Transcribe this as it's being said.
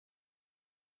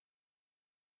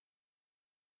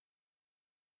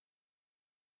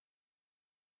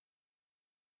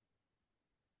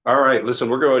All right, listen,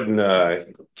 we're going to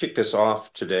kick this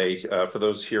off today. For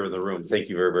those here in the room, thank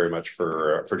you very, very much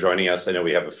for joining us. I know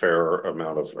we have a fair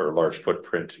amount of or large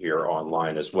footprint here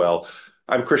online as well.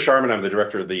 I'm Chris Sharman. I'm the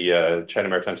director of the China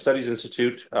Maritime Studies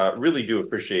Institute. Really do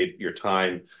appreciate your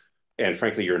time and,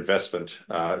 frankly, your investment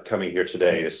coming here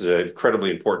today. This is an incredibly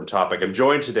important topic. I'm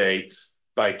joined today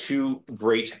by two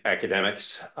great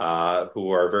academics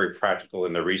who are very practical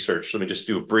in their research. Let me just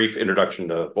do a brief introduction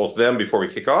to both of them before we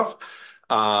kick off.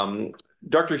 Um,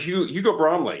 Dr. Hugo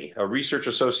Bromley, a research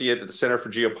associate at the Center for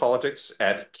Geopolitics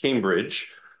at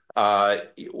Cambridge. A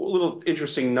little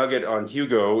interesting nugget on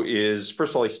Hugo is,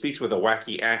 first of all, he speaks with a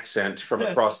wacky accent from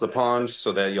across the pond,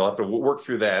 so that you'll have to work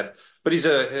through that. But he's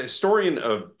a historian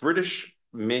of British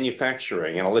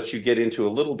manufacturing, and I'll let you get into a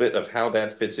little bit of how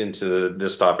that fits into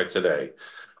this topic today.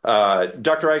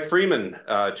 Dr. Ike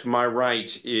Freymann, to my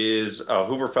right, is a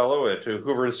Hoover Fellow at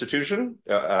Hoover Institution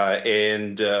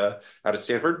and out at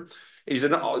Stanford.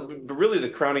 Really the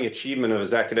crowning achievement of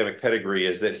his academic pedigree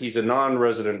is that he's a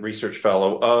non-resident research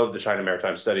fellow of the China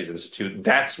Maritime Studies Institute.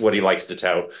 That's what he likes to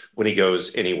tout when he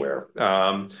goes anywhere.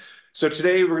 So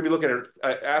today we're going to be looking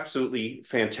at an absolutely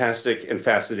fantastic and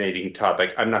fascinating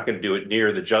topic. I'm not going to do it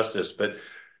near the justice, but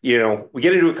we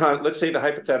get into let's say the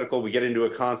hypothetical, we get into a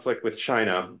conflict with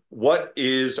China. What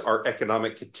is our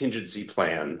economic contingency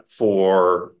plan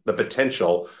for the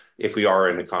potential if we are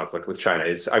in a conflict with China?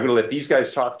 I'm going to let these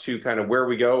guys talk to kind of where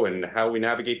we go and how we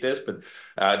navigate this, but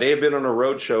they have been on a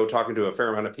road show talking to a fair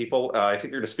amount of people. I think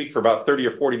they're going to speak for about 30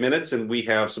 or 40 minutes, and we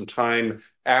have some time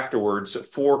afterwards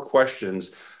for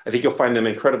questions. I think you'll find them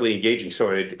incredibly engaging. So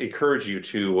I'd encourage you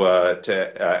to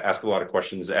ask a lot of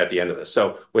questions at the end of this.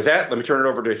 So with that, let me turn it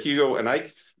over to Hugo and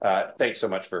Ike. Thanks so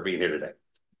much for being here today.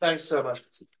 Thanks so much.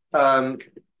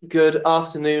 Good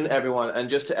afternoon, everyone. And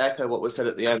just to echo what was said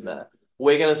at the end there,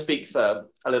 we're going to speak for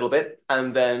a little bit,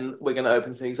 and then we're going to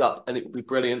open things up. And it would be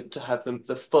brilliant to have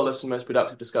the fullest and most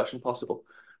productive discussion possible,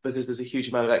 because there's a huge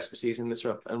amount of expertise in this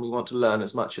room, and we want to learn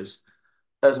as much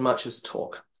as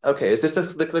talk. Okay, is this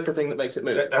the clicker thing that makes it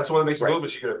move? That's the one that makes it move,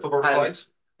 but you got to flip over slides.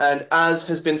 And as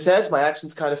has been said, my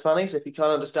accent's kind of funny, so if you can't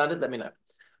understand it, let me know.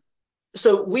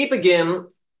 So we begin,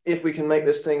 if we can make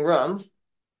this thing run.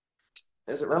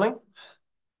 Is it running?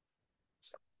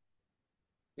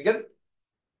 You good?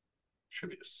 Should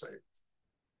be just a second.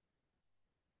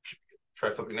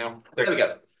 Try flipping now. There we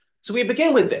go. So we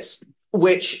begin with this,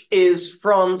 which is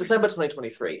from December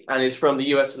 2023 and is from the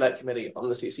US Select Committee on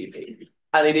the CCP.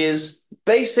 And it is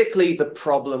basically the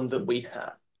problem that we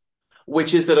have,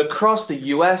 which is that across the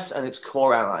US and its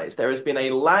core allies, there has been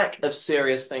a lack of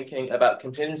serious thinking about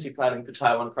contingency planning for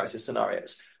Taiwan crisis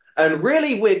scenarios. And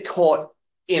really, we're caught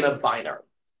in a binary.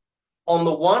 On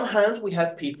the one hand, we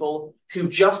have people who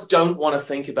just don't want to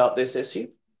think about this issue,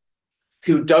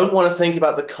 who don't want to think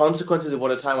about the consequences of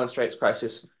what a Taiwan Straits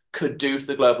crisis could do to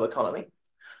the global economy.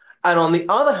 And on the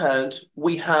other hand,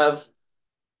 we have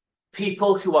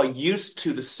people who are used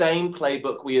to the same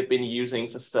playbook we have been using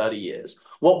for 30 years,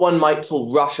 what one might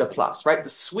call Russia plus, right? The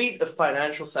suite of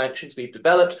financial sanctions we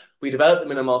developed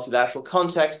them in a multilateral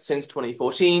context since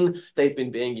 2014. They've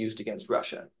been being used against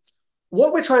Russia.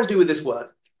 What we're trying to do with this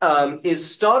work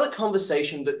is start a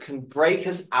conversation that can break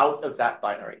us out of that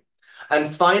binary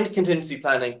and find contingency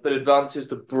planning that advances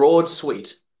the broad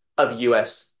suite of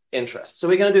US interests. So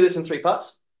we're going to do this in three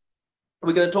parts.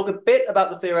 We're going to talk a bit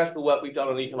about the theoretical work we've done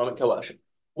on economic coercion.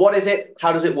 What is it?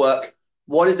 How does it work?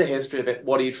 What is the history of it?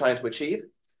 What are you trying to achieve?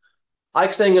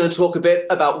 Ike's then going to talk a bit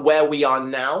about where we are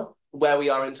now, where we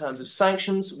are in terms of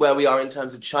sanctions, where we are in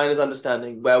terms of China's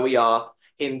understanding, where we are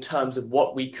in terms of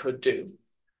what we could do.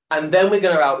 And then we're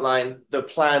going to outline the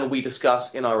plan we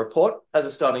discuss in our report as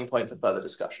a starting point for further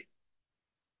discussion.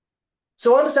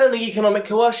 So understanding economic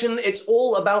coercion, it's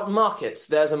all about markets.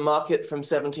 There's a market from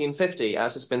 1750.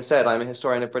 As has been said, I'm a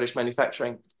historian of British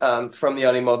manufacturing from the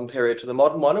early modern period to the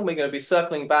modern one, and we're going to be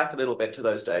circling back a little bit to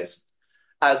those days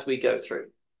as we go through.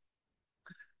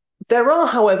 There are,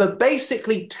 however,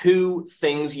 basically two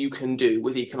things you can do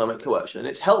with economic coercion, and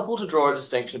it's helpful to draw a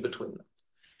distinction between them.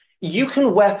 You can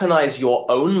weaponize your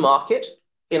own market.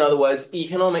 In other words,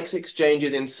 economics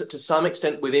exchanges to some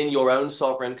extent within your own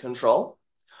sovereign control.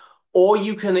 Or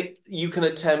you can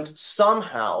attempt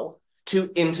somehow to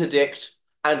interdict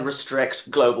and restrict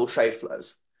global trade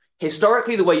flows.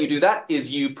 Historically, the way you do that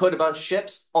is you put a bunch of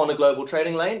ships on a global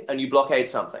trading lane and you blockade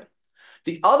something.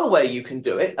 The other way you can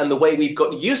do it, and the way we've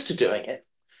got used to doing it,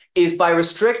 is by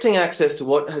restricting access to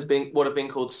what have been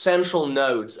called central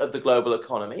nodes of the global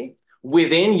economy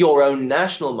within your own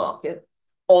national market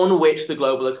on which the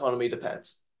global economy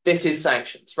depends. This is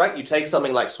sanctions, right? You take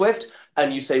something like SWIFT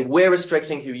and you say, we're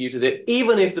restricting who uses it,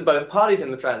 even if both parties in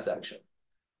the transaction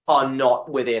are not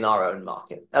within our own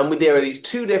market. And there are these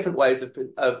two different ways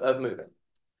of moving.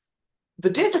 The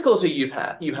difficulty you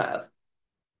have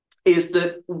is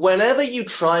that whenever you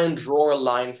try and draw a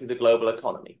line through the global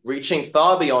economy, reaching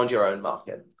far beyond your own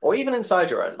market, or even inside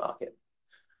your own market,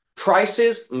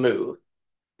 prices move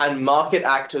and market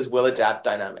actors will adapt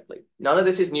dynamically. None of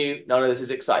this is new. None of this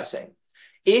is exciting.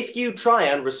 If you try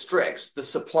and restrict the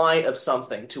supply of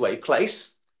something to a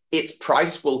place, its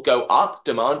price will go up,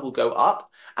 demand will go up,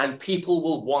 and people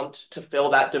will want to fill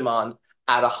that demand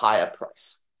at a higher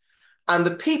price. And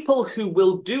the people who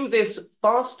will do this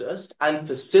fastest and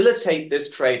facilitate this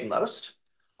trade most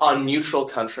are neutral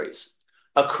countries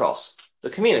across the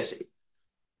community.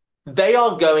 They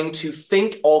are going to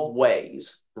think of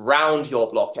ways round your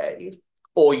blockade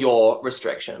or your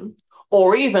restriction,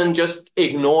 or even just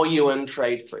ignore you and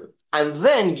trade through. And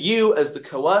then you, as the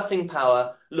coercing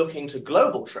power looking to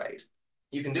global trade,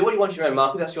 you can do what you want in your own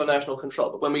market, that's your national control.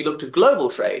 But when we look to global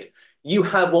trade, you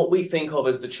have what we think of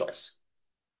as the choice.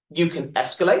 You can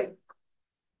escalate,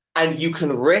 and you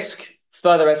can risk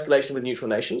further escalation with neutral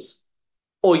nations,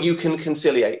 or you can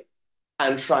conciliate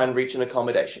and try and reach an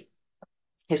accommodation.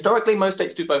 Historically, most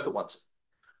states do both at once,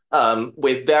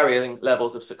 with varying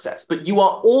levels of success. But you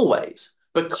are always,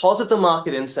 because of the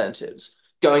market incentives,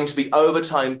 going to be over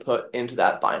time put into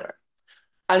that binary.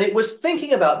 And it was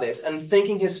thinking about this and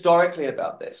thinking historically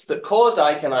about this that caused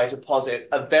Ike and I to posit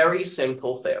a very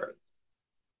simple theory,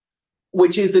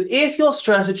 which is that if your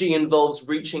strategy involves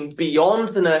reaching beyond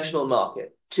the national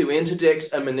market to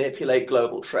interdict and manipulate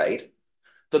global trade,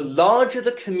 the larger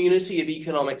the community of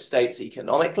economic states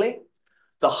economically,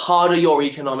 the harder your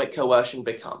economic coercion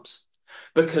becomes.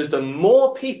 Because the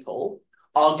more people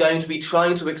are going to be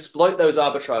trying to exploit those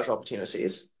arbitrage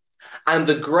opportunities, and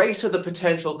the greater the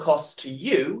potential costs to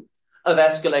you of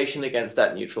escalation against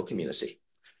that neutral community.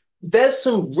 There's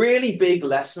some really big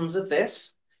lessons of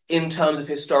this in terms of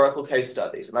historical case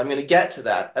studies, and I'm going to get to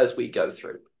that as we go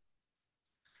through.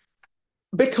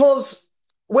 Because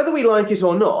whether we like it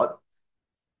or not,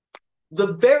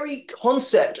 the very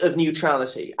concept of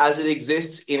neutrality as it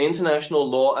exists in international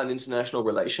law and international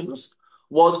relations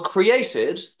was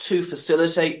created to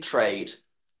facilitate trade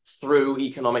through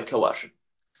economic coercion.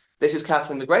 This is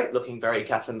Catherine the Great, looking very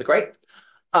Catherine the Great.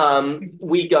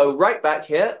 We go right back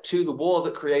here to the war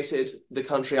that created the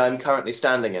country I'm currently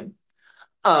standing in,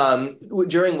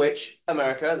 during which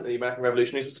America, the American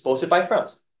revolutionaries, were supported by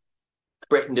France.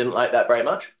 Britain didn't like that very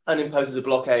much and imposes a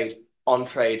blockade on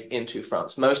trade into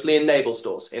France, mostly in naval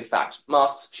stores, in fact,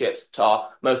 masts, ships, tar,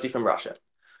 mostly from Russia.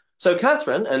 So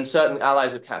Catherine and certain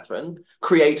allies of Catherine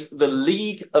create the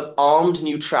League of Armed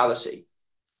Neutrality,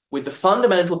 with the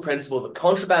fundamental principle that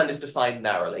contraband is defined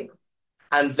narrowly,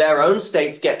 and their own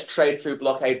states get to trade through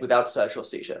blockade without search or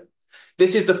seizure.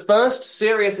 This is the first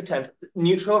serious attempt.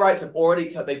 Neutral rights have already,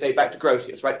 they date back to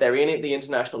Grotius, right? They're in the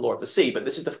international law of the sea, but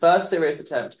this is the first serious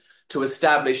attempt to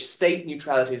establish state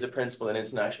neutrality as a principle in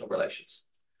international relations.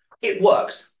 It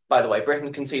works, by the way.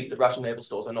 Britain concedes that Russian naval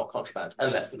stores are not contraband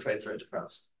and lets them trade through into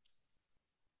France.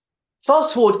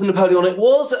 Fast forward to the Napoleonic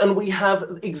Wars, and we have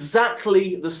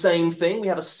exactly the same thing. We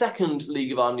have a second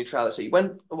League of Armed Neutrality.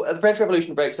 When the French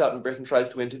Revolution breaks out and Britain tries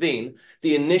to intervene,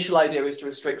 the initial idea is to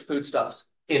restrict foodstuffs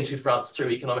into France through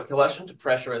economic coercion to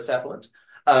pressure a settlement.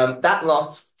 That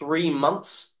lasts 3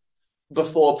 months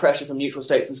before pressure from neutral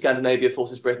states in Scandinavia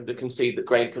forces Britain to concede that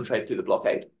grain can trade through the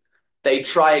blockade. They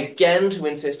try again to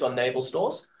insist on naval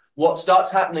stores. What starts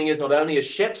happening is not only are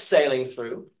ships sailing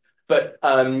through, but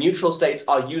neutral states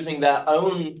are using their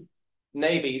own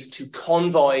navies to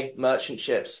convoy merchant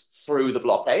ships through the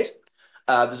blockade.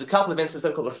 There's a couple of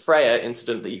incidents called the Freya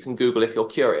incident that you can Google if you're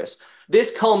curious.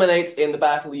 This culminates in the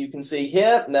battle you can see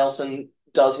here. Nelson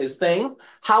does his thing.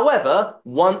 However,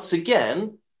 once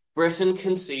again, Britain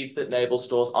concedes that naval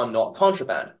stores are not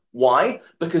contraband. Why?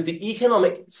 Because the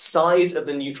economic size of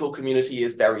the neutral community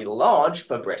is very large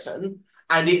for Britain,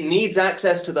 and it needs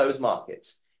access to those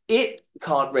markets. It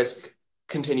can't risk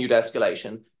continued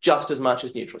escalation just as much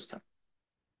as neutrals can.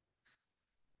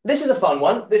 This is a fun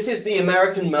one. This is the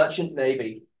American Merchant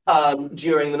Navy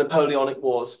during the Napoleonic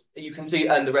Wars. You can see,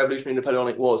 and the Revolutionary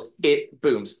Napoleonic Wars, it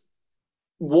booms.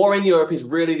 War in Europe is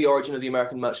really the origin of the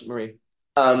American Merchant Marine.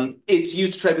 It's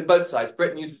used to trade with both sides.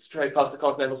 Britain uses it to trade past the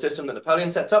continental system that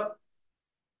Napoleon sets up.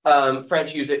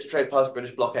 French use it to trade past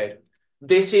British blockade.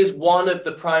 This is one of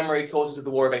the primary causes of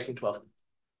the War of 1812.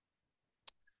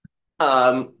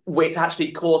 Which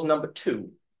actually cause number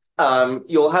 2.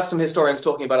 You'll have some historians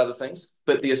talking about other things,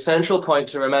 but the essential point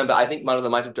to remember, I think one of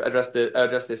them might have addressed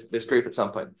this group at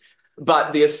some point,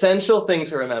 but the essential thing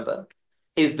to remember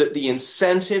is that the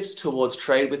incentives towards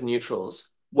trade with neutrals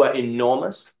were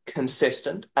enormous,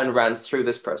 consistent, and ran through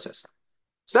this process.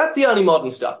 So that's the early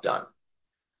modern stuff done.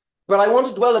 But I want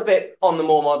to dwell a bit on the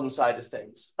more modern side of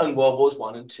things, and World Wars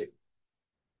I and II.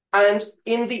 And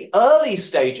in the early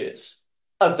stages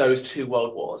of those two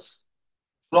world wars,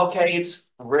 blockades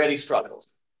really struggled.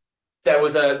 There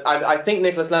was I think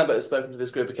Nicholas Lambert has spoken to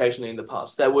this group occasionally in the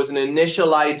past. There was an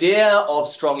initial idea of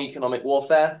strong economic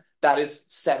warfare that is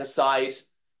set aside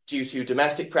due to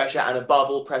domestic pressure and above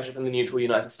all pressure from the neutral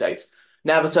United States.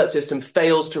 Navasert system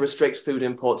fails to restrict food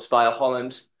imports via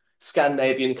Holland.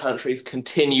 Scandinavian countries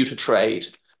continue to trade.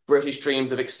 British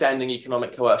dreams of extending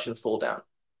economic coercion fall down.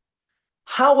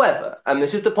 However, and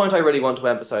this is the point I really want to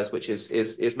emphasize, which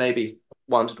is maybe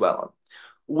one to dwell on,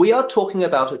 we are talking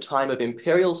about a time of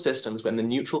imperial systems when the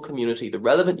neutral community, the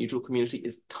relevant neutral community,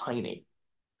 is tiny.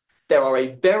 There are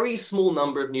a very small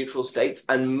number of neutral states,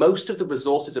 and most of the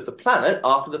resources of the planet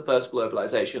after the first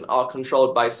globalization are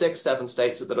controlled by 6, 7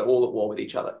 states that are all at war with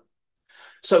each other.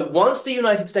 So once the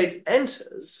United States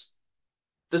enters,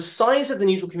 the size of the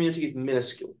neutral community is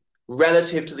minuscule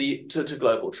relative to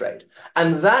global trade.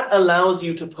 And that allows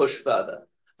you to push further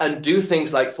and do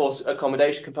things like forced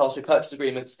accommodation, compulsory purchase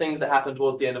agreements, things that happened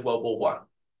towards the end of World War I.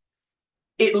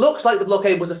 It looks like the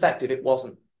blockade was effective. It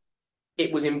wasn't.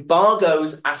 It was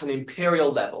embargoes at an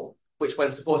imperial level, which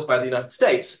when supported by the United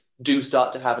States, do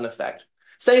start to have an effect.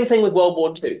 Same thing with World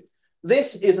War II.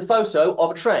 This is a photo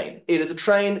of a train. It is a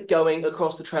train going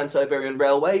across the Trans-Siberian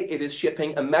Railway. It is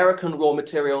shipping American raw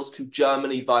materials to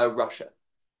Germany via Russia.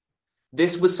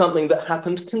 This was something that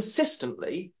happened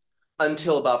consistently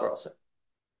until Barbarossa.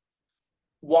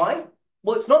 Why?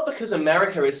 Well, it's not because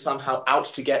America is somehow out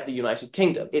to get the United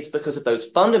Kingdom. It's because of those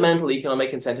fundamental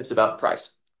economic incentives about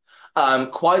price.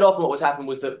 Quite often what was happening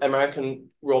was that American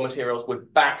raw materials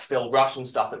would backfill Russian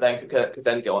stuff that then could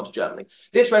then go on to Germany.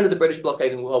 This rendered the British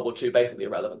blockade in World War II basically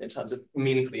irrelevant in terms of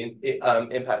meaningfully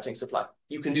impacting supply.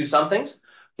 You can do some things,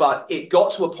 but it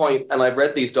got to a point, and I've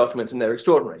read these documents and they're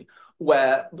extraordinary,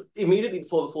 where immediately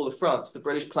before the fall of France, the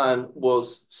British plan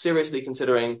was seriously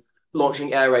considering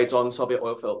launching air raids on Soviet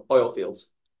oil fields,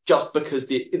 just because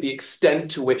the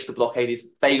extent to which the blockade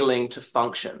is failing to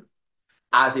function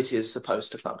as it is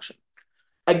supposed to function.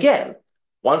 Again,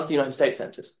 once the United States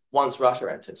enters, once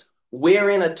Russia enters, we're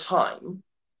in a time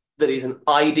that is an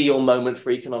ideal moment for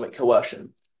economic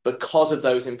coercion because of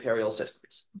those imperial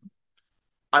systems.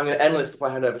 I'm going to end this before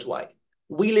I hand over to Ike.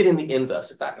 We live in the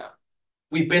inverse of that now.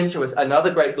 We've been through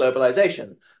another great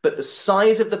globalization, but the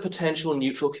size of the potential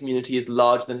neutral community is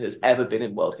larger than it has ever been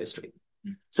in world history.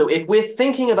 So if we're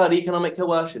thinking about economic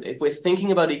coercion, if we're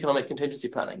thinking about economic contingency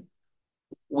planning,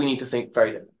 we need to think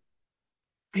very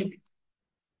differently.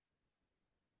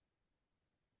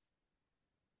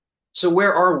 So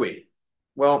where are we?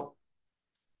 Well,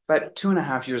 about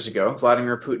 2.5 years ago,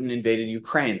 Vladimir Putin invaded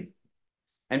Ukraine.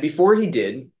 And before he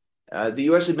did, the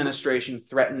US administration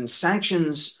threatened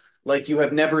sanctions like you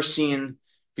have never seen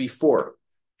before.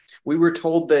 We were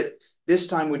told that this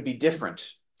time would be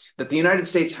different, that the United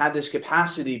States had this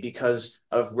capacity because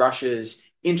of Russia's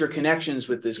interconnections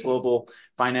with this global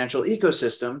financial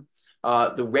ecosystem,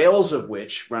 the rails of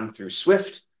which run through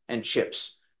SWIFT and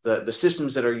CHIPS, the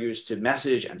systems that are used to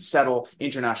message and settle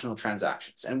international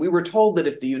transactions. And we were told that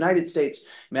if the United States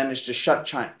managed to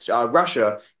shut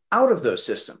Russia out of those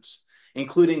systems,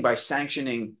 including by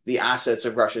sanctioning the assets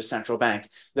of Russia's central bank,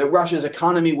 that Russia's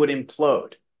economy would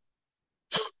implode.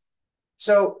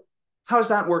 So how's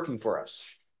that working for us?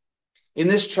 In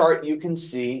this chart, you can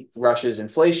see Russia's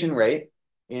inflation rate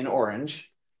in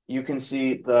orange. You can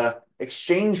see the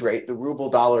exchange rate, the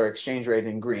ruble-dollar exchange rate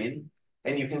in green,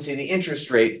 and you can see the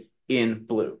interest rate in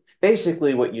blue.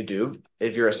 Basically, what you do,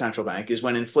 if you're a central bank, is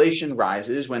when inflation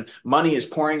rises, when money is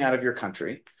pouring out of your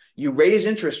country, you raise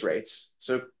interest rates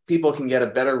so people can get a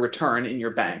better return in your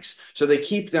banks, so they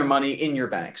keep their money in your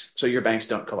banks, so your banks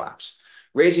don't collapse.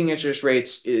 Raising interest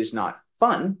rates is not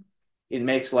fun. It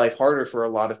makes life harder for a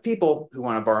lot of people who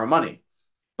want to borrow money.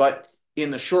 But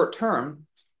in the short term,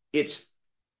 it's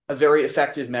a very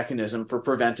effective mechanism for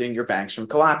preventing your banks from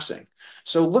collapsing.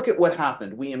 So look at what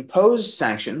happened. We imposed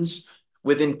sanctions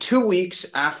within 2 weeks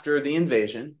after the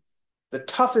invasion, the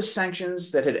toughest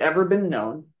sanctions that had ever been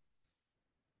known.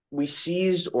 We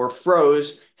seized or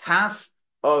froze half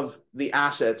of the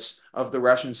assets of the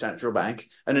Russian central bank,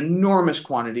 an enormous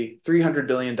quantity, $300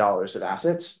 billion of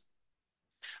assets.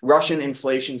 Russian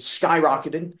inflation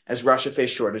skyrocketed as Russia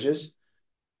faced shortages.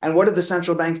 And what did the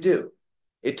central bank do?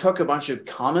 It took a bunch of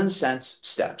common sense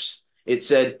steps. It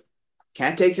said,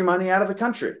 can't take your money out of the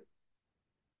country.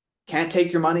 Can't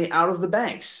take your money out of the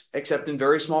banks, except in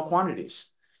very small quantities.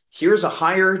 Here's a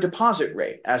higher deposit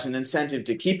rate as an incentive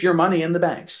to keep your money in the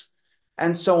banks.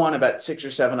 and so on, about 6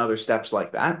 or 7 other steps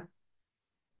like that.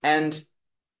 And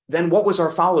then what was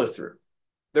our follow-through?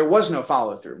 There was no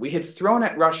follow-through. We had thrown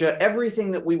at Russia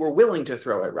everything that we were willing to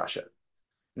throw at Russia.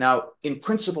 Now, in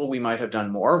principle, we might have done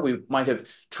more. We might have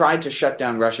tried to shut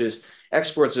down Russia's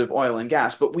exports of oil and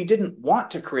gas, but we didn't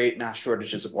want to create mass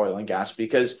shortages of oil and gas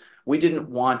because we didn't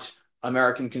want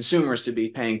American consumers to be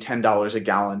paying $10 a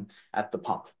gallon at the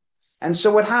pump. And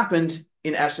so what happened,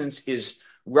 in essence, is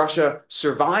Russia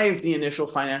survived the initial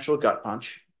financial gut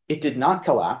punch. It did not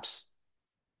collapse.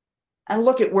 And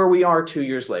look at where we are 2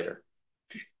 years later.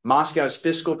 Moscow's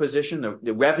fiscal position,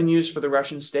 the revenues for the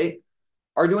Russian state,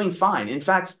 are doing fine. In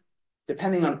fact,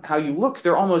 depending on how you look,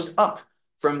 they're almost up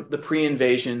from the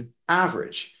pre-invasion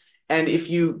average. And if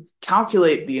you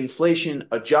calculate the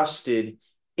inflation-adjusted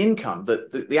income,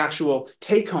 the actual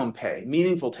take-home pay,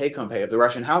 meaningful take-home pay of the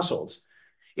Russian households,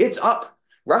 it's up.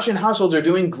 Russian households are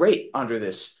doing great under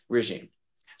this regime.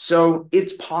 So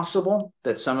it's possible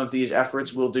that some of these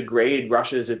efforts will degrade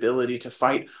Russia's ability to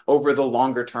fight over the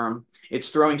longer term.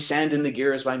 It's throwing sand in the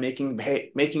gears by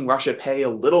making Russia pay a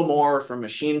little more for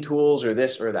machine tools or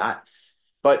this or that.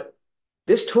 But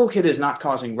this toolkit is not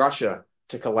causing Russia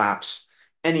to collapse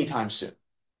anytime soon.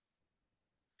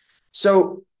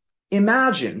 So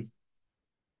imagine,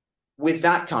 with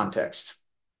that context,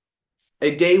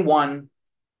 a day one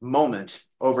moment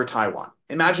over Taiwan.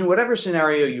 Imagine whatever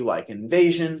scenario you like, an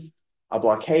invasion, a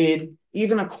blockade,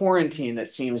 even a quarantine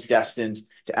that seems destined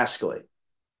to escalate.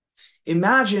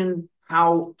 Imagine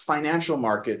how financial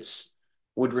markets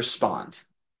would respond.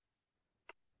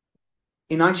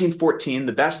 In 1914,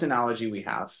 the best analogy we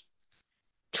have,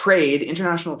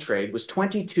 international trade was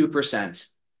 22%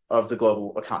 of the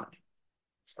global economy.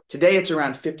 Today, it's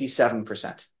around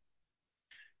 57%.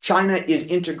 China is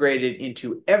integrated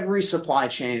into every supply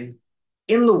chain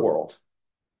in the world,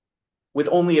 with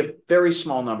only a very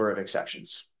small number of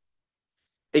exceptions.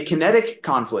 A kinetic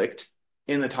conflict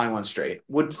in the Taiwan Strait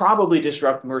would probably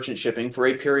disrupt merchant shipping for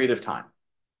a period of time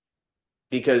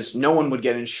because no one would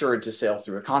get insured to sail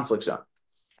through a conflict zone.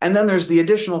 And then there's the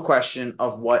additional question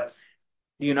of what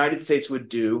the United States would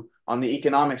do on the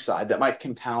economic side that might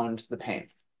compound the pain.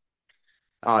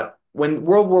 When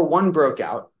World War I broke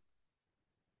out,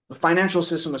 the financial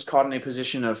system was caught in a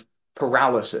position of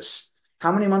paralysis.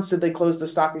 How many months did they close the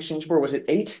stock exchange for? Was it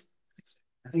 8?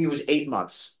 I think it was 8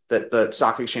 months that the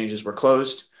stock exchanges were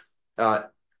closed.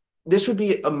 This would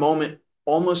be a moment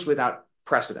almost without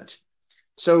precedent.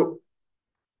 So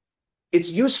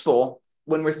it's useful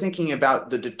when we're thinking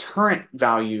about the deterrent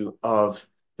value of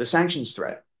the sanctions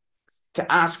threat to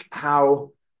ask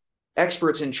how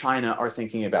experts in China are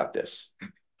thinking about this.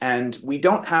 And we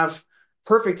don't have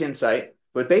perfect insight,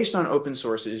 but based on open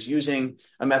sources, using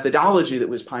a methodology that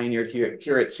was pioneered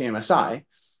here at CMSI,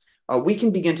 we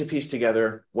can begin to piece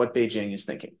together what Beijing is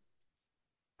thinking.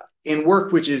 In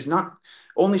work which is not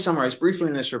only summarized briefly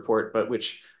in this report, but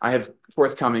which I have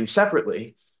forthcoming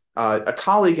separately, a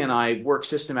colleague and I work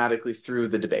systematically through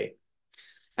the debate.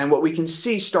 And what we can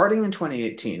see starting in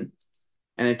 2018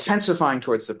 and intensifying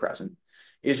towards the present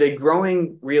is a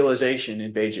growing realization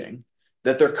in Beijing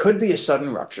that there could be a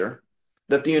sudden rupture,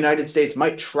 that the United States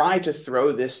might try to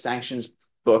throw this sanctions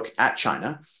book at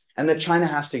China, and that China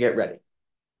has to get ready.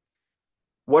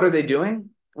 What are they doing?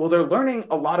 Well, they're learning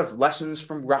a lot of lessons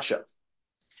from Russia,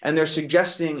 and they're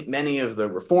suggesting many of the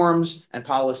reforms and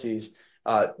policies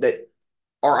that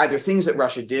are either things that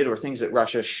Russia did or things that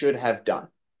Russia should have done.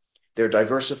 They're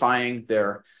diversifying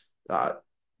their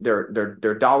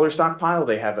dollar stockpile.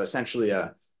 They have essentially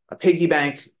a piggy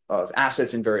bank of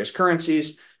assets in various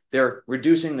currencies. They're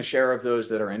reducing the share of those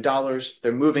that are in dollars.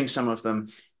 They're moving some of them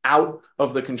out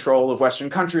of the control of Western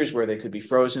countries where they could be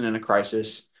frozen in a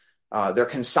crisis. They're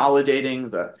consolidating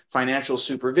the financial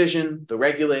supervision, the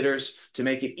regulators, to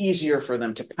make it easier for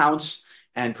them to pounce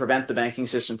and prevent the banking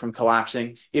system from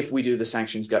collapsing if we do the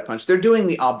sanctions gut punch. They're doing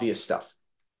the obvious stuff.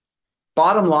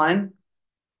 Bottom line,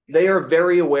 they are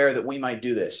very aware that we might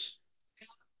do this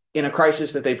in a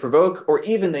crisis that they provoke, or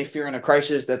even they fear in a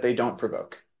crisis that they don't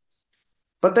provoke.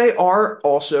 But they are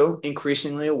also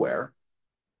increasingly aware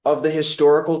of the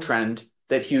historical trend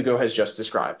that Hugo has just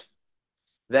described.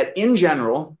 That in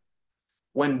general,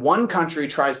 when one country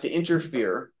tries to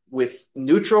interfere with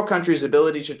neutral countries'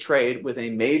 ability to trade with a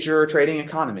major trading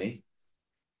economy,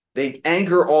 they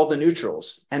anger all the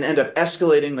neutrals and end up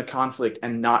escalating the conflict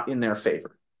and not in their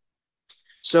favor.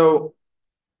 So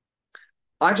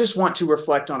I just want to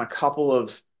reflect on a couple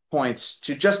of points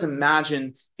to just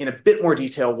imagine in a bit more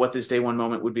detail what this day one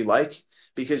moment would be like,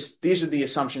 because these are the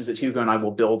assumptions that Hugo and I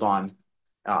will build on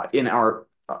in our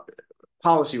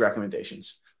policy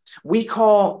recommendations. We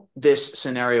call this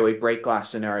scenario a break glass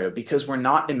scenario because we're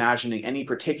not imagining any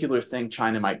particular thing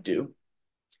China might do.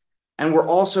 And we're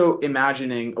also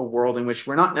imagining a world in which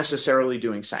we're not necessarily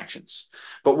doing sanctions.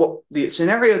 But what the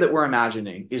scenario that we're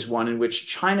imagining is one in which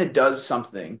China does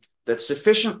something that's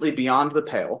sufficiently beyond the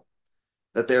pale,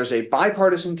 that there's a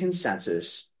bipartisan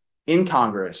consensus in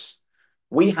Congress.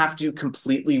 We have to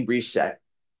completely reset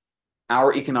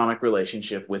our economic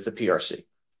relationship with the PRC.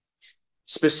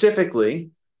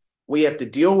 Specifically, we have to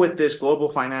deal with this global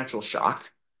financial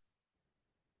shock.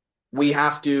 We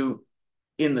have to,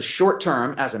 in the short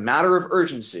term, as a matter of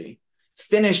urgency,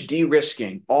 finish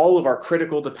de-risking all of our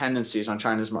critical dependencies on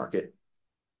China's market.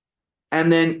 And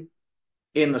then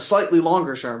in the slightly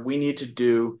longer term, we need to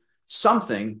do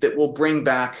something that will bring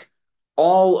back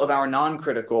all of our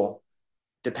non-critical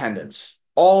dependence,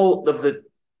 all of the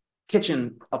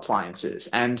kitchen appliances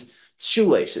and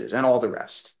shoelaces and all the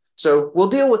rest. So we'll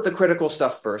deal with the critical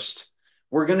stuff first.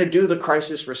 We're going to do the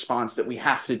crisis response that we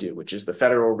have to do, which is the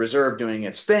Federal Reserve doing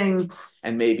its thing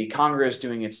and maybe Congress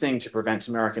doing its thing to prevent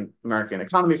American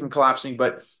economy from collapsing.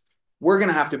 But we're going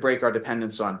to have to break our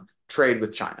dependence on trade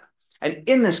with China. And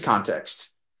in this context,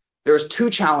 there's two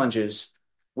challenges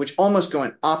which almost go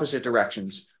in opposite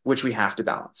directions, which we have to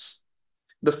balance.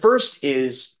 The first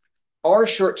is our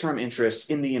short-term interests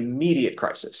in the immediate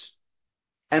crisis.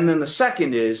 And then the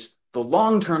second is the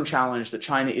long-term challenge that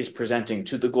China is presenting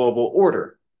to the global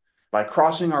order by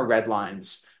crossing our red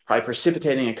lines, by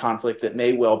precipitating a conflict that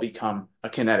may well become a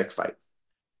kinetic fight.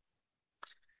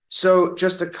 So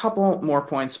just a couple more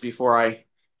points before I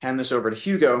hand this over to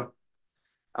Hugo.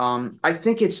 I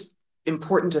think it's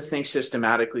important to think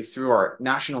systematically through our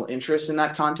national interests in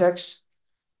that context.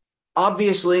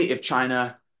 Obviously, if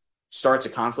China starts a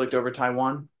conflict over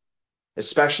Taiwan,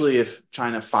 especially if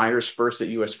China fires first at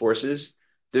US forces,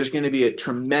 there's going to be a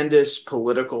tremendous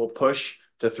political push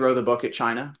to throw the book at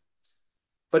China.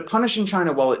 But punishing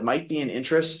China, while it might be an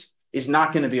interest, is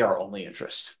not going to be our only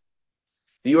interest.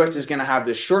 The US is going to have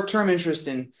this short-term interest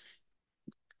in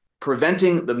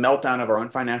preventing the meltdown of our own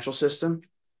financial system,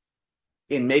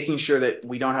 in making sure that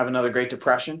we don't have another Great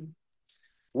Depression.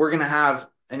 We're going to have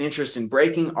an interest in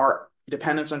breaking our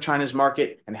dependence on China's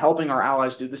market and helping our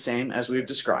allies do the same, as we've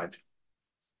described.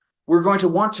 We're going to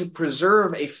want to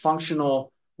preserve a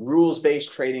functional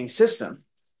rules-based trading system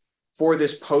for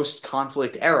this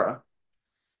post-conflict era,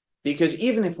 because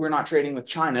even if we're not trading with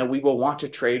China, we will want to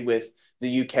trade with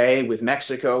the UK, with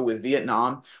Mexico, with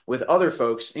Vietnam, with other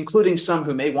folks, including some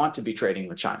who may want to be trading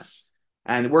with China.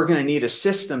 And we're going to need a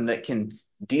system that can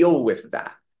deal with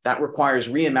that. That requires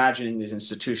reimagining these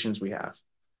institutions we have.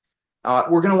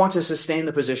 We're going to want to sustain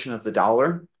the position of the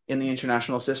dollar in the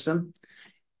international system,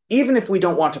 even if we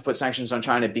don't want to put sanctions on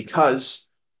China, because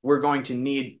we're going to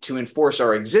need to enforce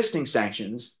our existing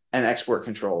sanctions and export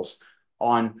controls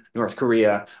on North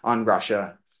Korea, on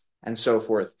Russia, and so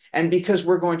forth. And because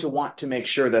we're going to want to make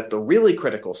sure that the really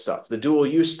critical stuff, the dual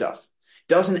use stuff,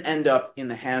 doesn't end up in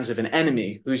the hands of an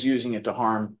enemy who's using it to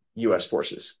harm US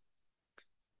forces.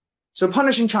 So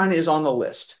punishing China is on the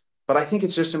list, but I think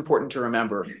it's just important to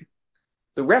remember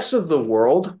the rest of the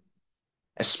world,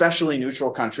 especially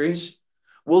neutral countries,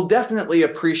 will definitely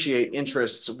appreciate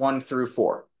interests 1 through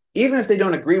 4. Even if they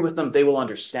don't agree with them, they will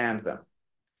understand them.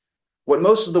 What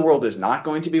most of the world is not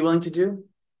going to be willing to do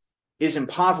is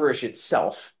impoverish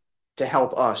itself to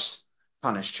help us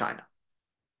punish China.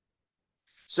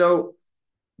 So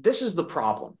this is the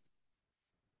problem.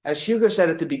 As Hugo said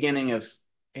at the beginning of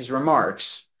his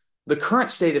remarks, the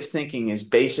current state of thinking is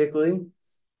basically,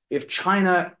 if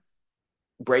China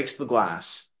breaks the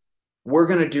glass, we're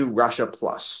going to do Russia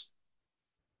plus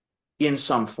in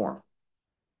some form.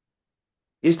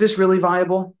 Is this really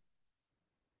viable?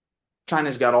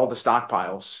 China's got all the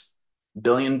stockpiles,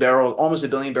 almost 1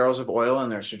 billion barrels of oil in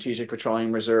their strategic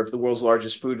petroleum reserve, the world's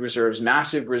largest food reserves,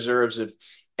 massive reserves of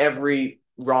every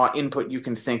raw input you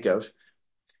can think of.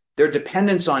 Their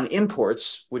dependence on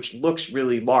imports, which looks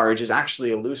really large, is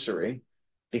actually illusory,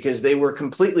 because they were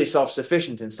completely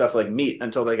self-sufficient in stuff like meat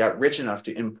until they got rich enough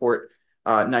to import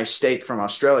nice steak from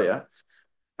Australia.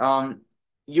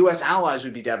 US allies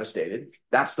would be devastated.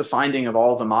 That's the finding of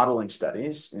all the modeling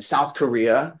studies. And South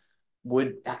Korea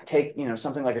would take,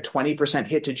 something like a 20%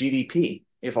 hit to GDP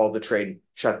if all the trade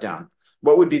shut down.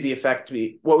 What would the effect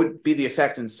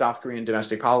in South Korean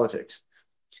domestic politics?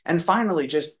 And finally,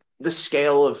 just the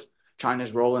scale of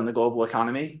China's role in the global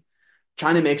economy.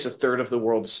 China makes 1/3 of the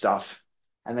world's stuff,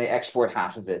 and they export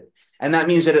half of it. And that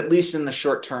means that at least in the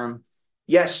short term,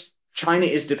 yes, China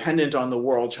is dependent on the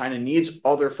world. China needs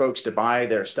other folks to buy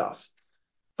their stuff.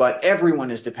 But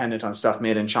everyone is dependent on stuff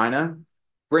made in China.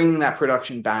 Bringing that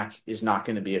production back is not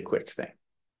going to be a quick thing.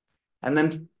 And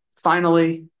then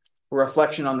finally, a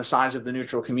reflection on the size of the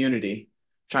neutral community.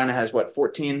 China has what,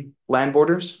 14 land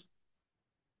borders?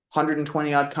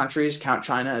 120 odd countries count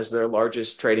China as their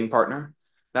largest trading partner.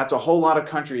 That's a whole lot of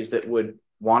countries that would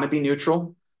want to be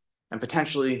neutral and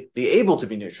potentially be able to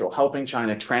be neutral, helping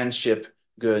China transship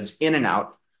goods in and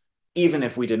out, even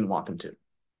if we didn't want them to.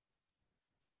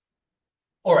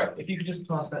 All right, if you could just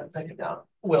pass that paper down,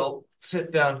 we'll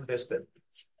sit down for this bit.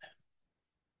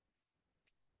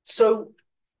 So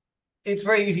it's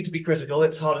very easy to be critical.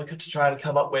 It's harder to try and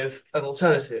come up with an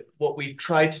alternative. What we've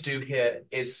tried to do here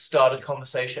is start a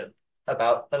conversation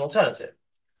about an alternative.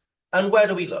 And where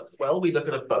do we look? Well, we look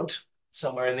at a boat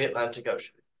somewhere in the Atlantic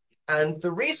Ocean. And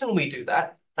the reason we do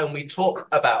that, and we talk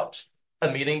about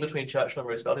a meeting between Churchill and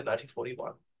Roosevelt in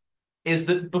 1941, is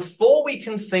that before we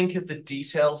can think of the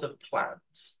details of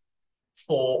plans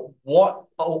for what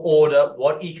order,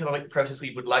 what economic process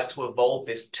we would like to evolve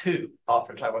this to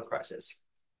after the Taiwan crisis,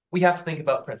 we have to think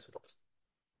about principles.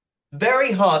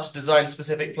 Very hard to design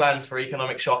specific plans for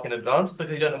economic shock in advance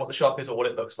because you don't know what the shock is or what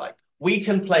it looks like. We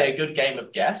can play a good game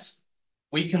of guess.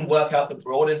 We can work out the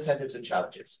broad incentives and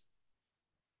challenges.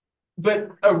 But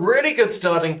a really good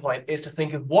starting point is to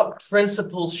think of what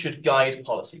principles should guide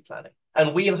policy planning.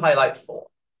 And we'll highlight 4.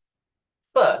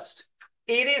 First,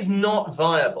 it is not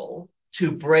viable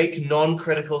to break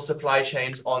non-critical supply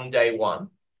chains on day one.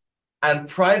 And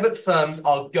private firms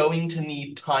are going to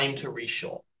need time to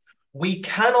reshore. We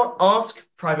cannot ask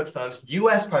private firms,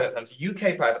 US private firms,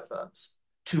 UK private firms,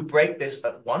 to break this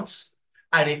at once.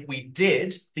 And if we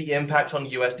did, the impact on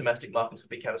US domestic markets would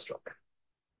be catastrophic.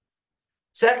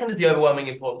 Second is the overwhelming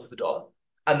importance of the dollar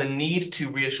and the need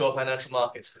to reassure financial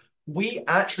markets. We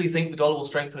actually think the dollar will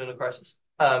strengthen in a crisis.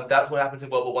 That's what happens in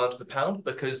World War I to the pound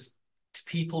because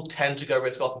people tend to go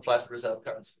risk off and fly to the reserve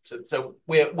currency. So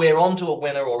we're onto a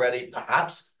winner already,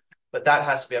 perhaps, but that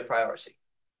has to be a priority.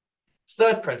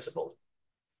 Third principle,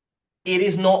 it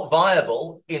is not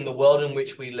viable in the world in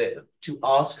which we live to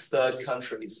ask third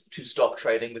countries to stop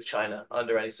trading with China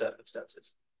under any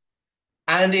circumstances.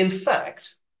 And in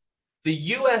fact, the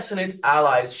US and its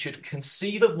allies should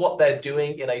conceive of what they're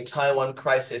doing in a Taiwan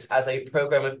crisis as a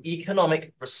program of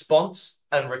economic response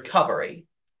and recovery,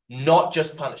 not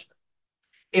just punishment.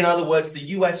 In other words, the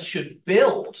US should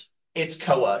build its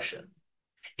coercion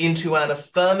into an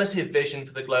affirmative vision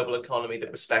for the global economy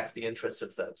that respects the interests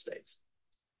of third states.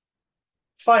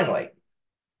 Finally,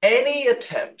 any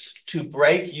attempt to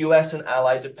break US and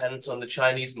ally dependence on the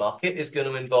Chinese market is going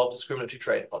to involve discriminatory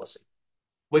trade policy.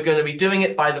 We're going to be doing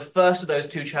it by the first of those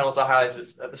 2 channels I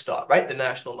highlighted at the start, right? The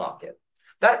national market.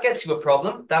 That gets you a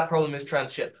problem. That problem is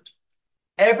transshipment.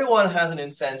 Everyone has an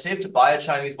incentive to buy a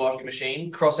Chinese washing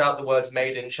machine, cross out the words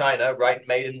made in China, write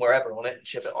made in wherever on it, and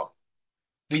ship it on.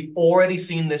 We've already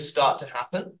seen this start to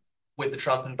happen with the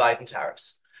Trump and Biden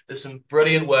tariffs. There's some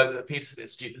brilliant work that the Peterson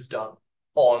Institute has done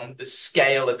on the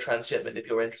scale of transshipment, if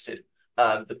you're interested.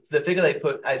 The figure they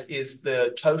put as is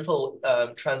the total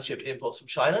transshipped imports from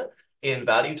China in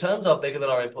value terms are bigger than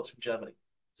our imports from Germany.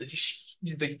 So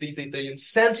the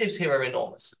incentives here are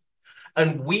enormous.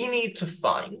 And we need to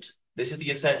find, this is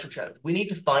the essential challenge, we need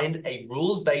to find a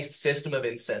rules-based system of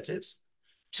incentives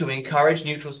to encourage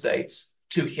neutral states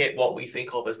to hit what we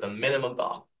think of as the minimum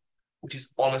bar, which is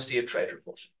honesty of trade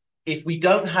reporting. If we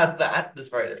don't have that, there's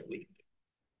very little we can do.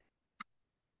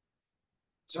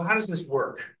 So how does this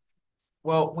work?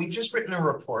 Well, we've just written a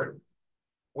report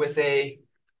with a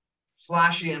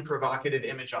flashy and provocative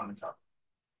image on the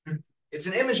cover. It's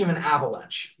an image of an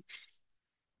avalanche.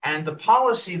 And the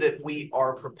policy that we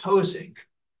are proposing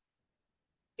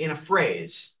in a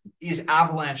phrase is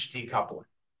avalanche decoupling.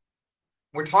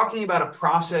 We're talking about a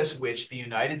process which the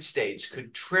United States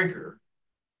could trigger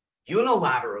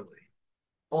unilaterally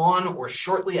on or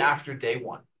shortly after day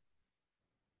one,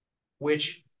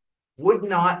 which would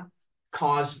not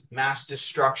cause mass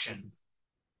destruction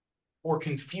or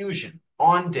confusion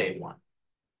on day one,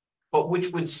 but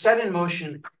which would set in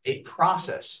motion a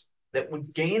process that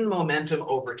would gain momentum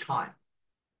over time,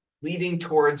 leading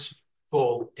towards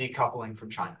full decoupling from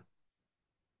China.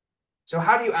 So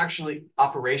how do you actually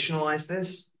operationalize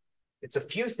this? It's a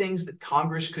few things that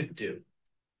Congress could do.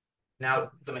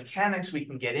 Now, the mechanics we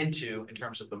can get into in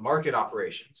terms of the market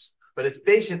operations, but it's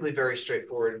basically very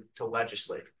straightforward to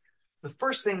legislate. The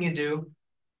first thing you do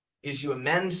is you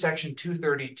amend Section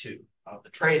 232 of the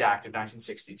Trade Act of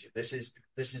 1962. This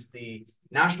is the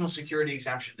national security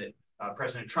exemption that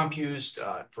President Trump used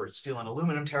for steel and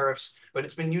aluminum tariffs, but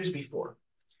it's been used before.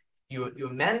 You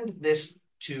amend this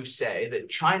to say that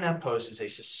China poses a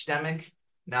systemic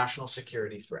national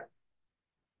security threat.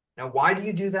 Now, why do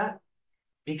you do that?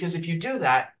 Because if you do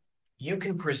that, you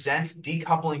can present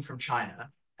decoupling from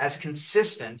China as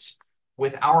consistent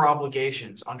with our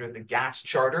obligations under the GATT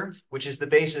Charter, which is the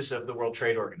basis of the World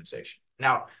Trade Organization.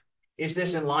 Now, is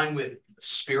this in line with the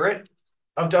spirit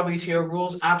of WTO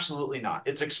rules? Absolutely not.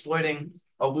 It's exploiting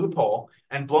a loophole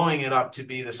and blowing it up to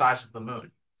be the size of the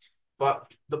moon.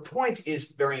 But the point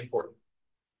is very important.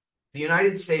 The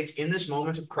United States, in this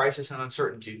moment of crisis and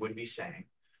uncertainty, would be saying,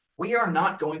 we are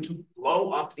not going to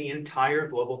blow up the entire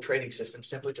global trading system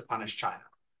simply to punish China.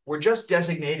 We're just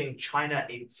designating China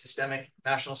a systemic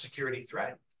national security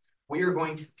threat. We are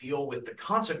going to deal with the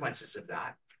consequences of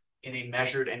that in a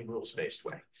measured and rules-based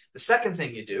way. The second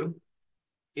thing you do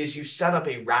is you set up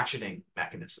a ratcheting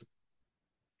mechanism.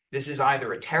 This is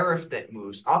either a tariff that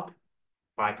moves up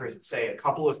by, say, a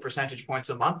couple of percentage points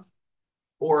a month,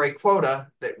 or a quota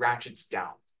that ratchets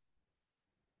down.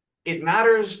 It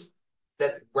matters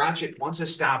that ratchet, once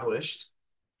established,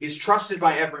 is trusted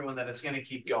by everyone that it's going to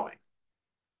keep going.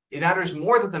 It matters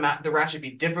more that the ratchet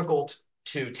be difficult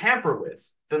to tamper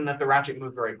with than that the ratchet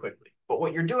move very quickly. But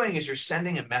what you're doing is you're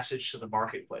sending a message to the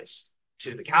marketplace,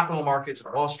 to the capital markets,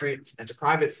 Wall Street, and to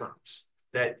private firms,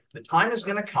 that the time is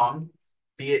going to come,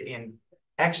 be it in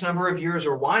X number of years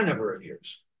or Y number of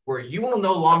years, where you will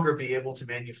no longer be able to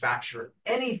manufacture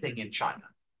anything in China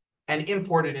and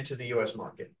import it into the US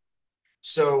market.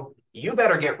 So you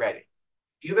better get ready.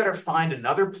 You better find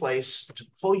another place to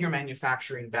pull your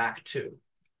manufacturing back to.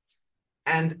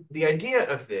 And the idea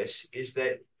of this is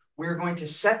that we're going to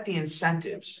set the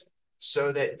incentives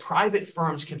so that private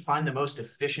firms can find the most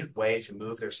efficient way to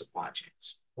move their supply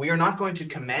chains. We are not going to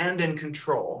command and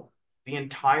control the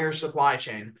entire supply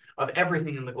chain of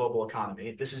everything in the global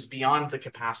economy. This is beyond the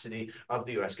capacity of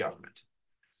the US government.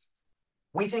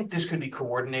 We think this could be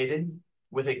coordinated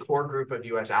with a core group of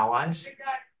US allies.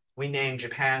 We name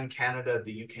Japan, Canada,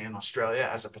 the UK, and Australia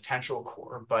as a potential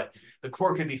core, but the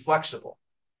core could be flexible.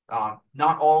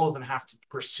 Not all of them have to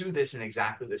pursue this in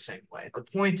exactly the same way. The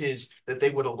point is that they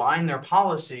would align their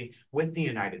policy with the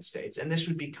United States, and this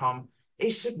would become a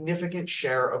significant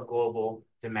share of global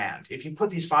demand. If you put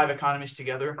these 5 economies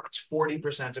together, it's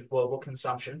 40% of global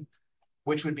consumption,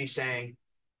 which would be saying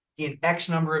in X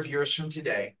number of years from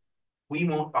today, we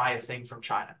won't buy a thing from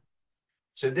China.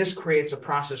 So this creates a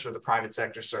process where the private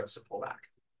sector starts to pull back.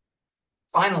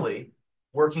 Finally,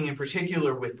 working in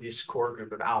particular with this core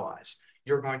group of allies,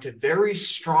 you're going to very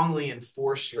strongly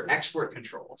enforce your export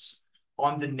controls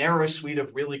on the narrow suite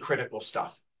of really critical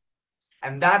stuff.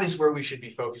 And that is where we should be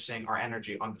focusing our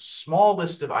energy, on the small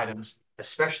list of items,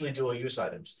 especially dual-use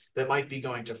items, that might be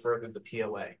going to further the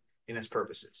PLA in its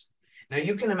purposes. Now,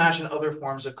 you can imagine other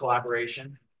forms of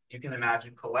collaboration. You can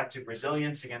imagine collective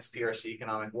resilience against PRC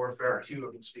economic warfare.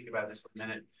 Hugo can speak about this in a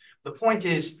minute. The point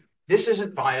is, this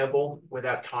isn't viable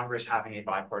without Congress having a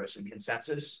bipartisan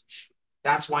consensus.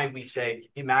 That's why we say,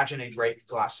 imagine a Drake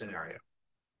glass scenario.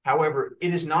 However,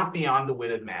 it is not beyond the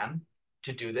wit of man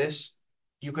to do this.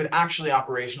 You could actually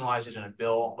operationalize it in a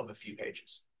bill of a few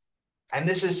pages. And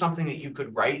this is something that you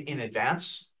could write in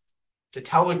advance to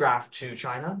telegraph to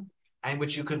China, and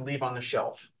which you could leave on the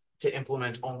shelf to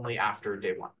implement only after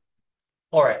day one.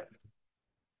 All right.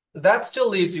 That still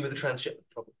leaves you with a transshipment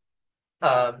problem.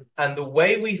 And the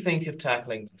way we think of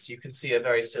tackling this, you can see a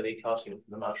very silly cartoon from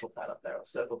the Marshall Plan up there. I'll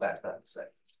circle back to that in a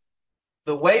second.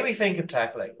 The way we think of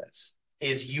tackling this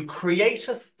is you create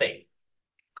a thing,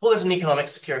 call this an economic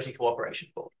security cooperation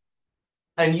board,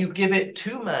 and you give it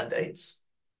 2 mandates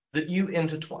that you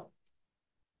intertwine.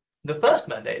 The first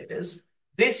mandate is,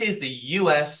 this is the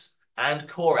US and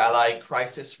core ally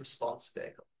crisis response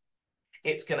vehicle.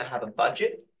 It's going to have a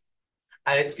budget,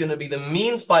 and it's going to be the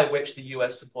means by which the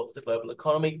US supports the global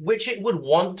economy, which it would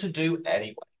want to do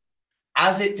anyway,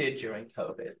 as it did during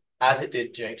COVID, as it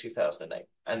did during 2008.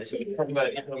 And this is talking about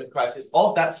an economic crisis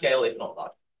of that scale, if not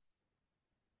larger.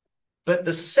 But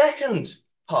the second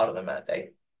part of the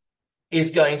mandate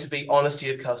is going to be honesty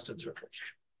of customs reporting.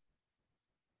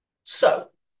 So,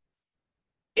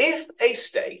 if a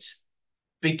state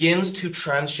begins to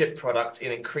transship products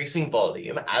in increasing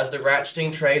volume as the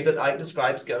ratcheting trade that Ike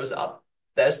describes goes up,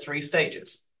 there's 3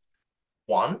 stages.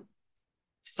 1,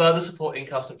 further supporting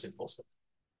customs enforcement.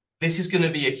 This is going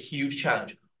to be a huge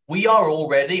challenge. We are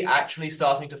already actually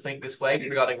starting to think this way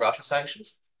regarding Russia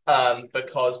sanctions,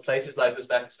 because places like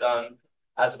Uzbekistan,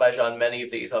 Azerbaijan, many of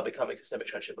these are becoming systemic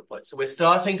transshipment points. So we're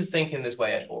starting to think in this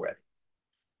way already.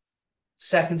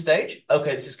 Second stage,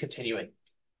 okay, this is continuing.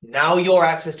 Now your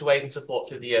access to aid and support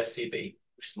through the SCB,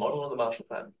 which is modeled on the Marshall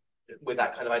Plan, with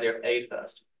that kind of idea of aid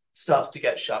first, starts to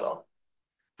get shut off.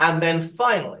 And then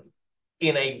finally,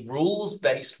 in a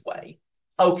rules-based way,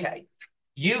 okay,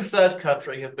 you, third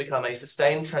country, have become a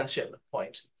sustained transshipment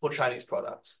point for Chinese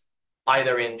products.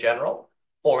 either in general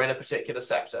or in a particular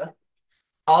sector,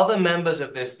 other members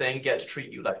of this thing get to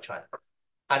treat you like China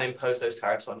and impose those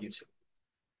tariffs on you too.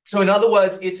 So in other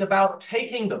words, it's about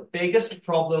taking the biggest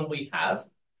problem we have,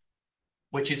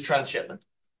 which is transshipment,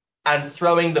 and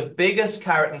throwing the biggest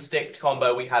carrot and stick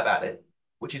combo we have at it,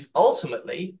 which is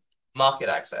ultimately market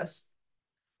access,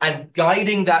 and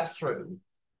guiding that through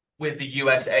with the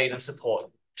US aid and support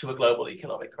to a global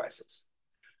economic crisis.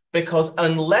 Because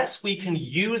unless we can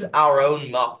use our own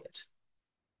market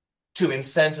to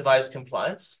incentivize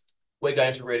compliance, we're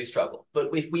going to really struggle.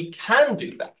 But if we can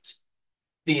do that,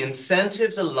 the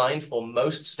incentives align for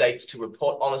most states to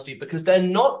report honesty because they're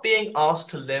not being asked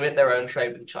to limit their own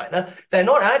trade with China. They're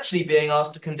not actually being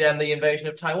asked to condemn the invasion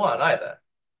of Taiwan either.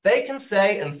 They can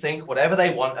say and think whatever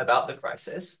they want about the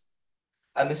crisis.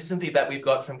 And this is some feedback we've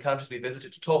got from countries we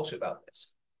visited to talk to about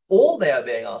this. All they are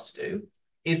being asked to do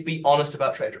is be honest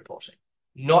about trade reporting,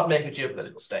 not make a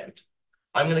geopolitical statement.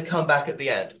 I'm going to come back at the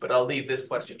end, but I'll leave this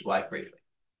question to Ike briefly.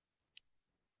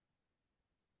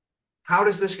 How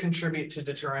does this contribute to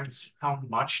deterrence? How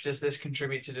much does this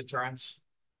contribute to deterrence?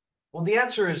 Well, the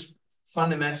answer is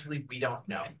fundamentally, we don't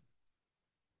know.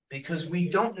 Because we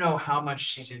don't know how much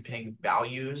Xi Jinping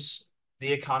values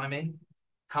the economy,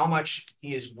 how much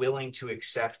he is willing to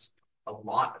accept a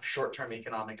lot of short-term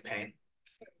economic pain.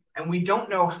 And we don't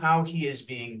know how he is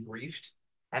being briefed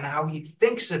and how he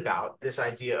thinks about this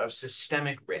idea of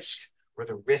systemic risk or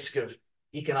the risk of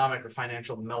economic or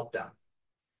financial meltdown.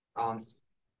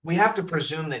 We have to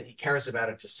presume that he cares about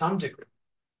it to some degree,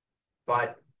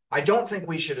 but I don't think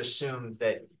we should assume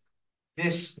that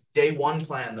this day one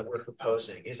plan that we're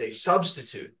proposing is a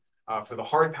substitute for the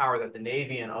hard power that the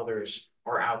Navy and others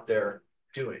are out there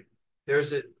doing.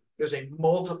 There's a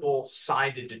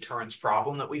multiple-sided deterrence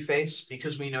problem that we face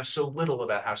because we know so little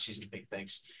about how Xi Jinping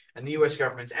thinks. And the US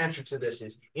government's answer to this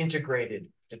is integrated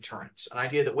deterrence, an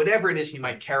idea that whatever it is he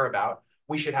might care about,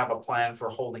 we should have a plan for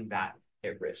holding that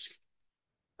at risk.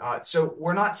 So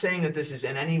we're not saying that this is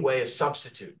in any way a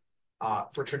substitute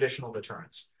for traditional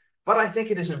deterrence, but I think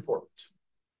it is important.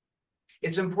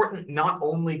 It's important not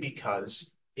only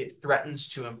because it threatens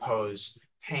to impose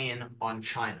pain on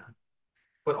China,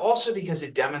 but also because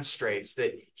it demonstrates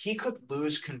that he could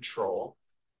lose control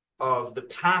of the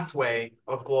pathway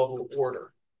of global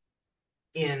order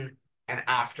in and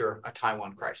after a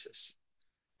Taiwan crisis.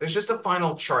 There's just a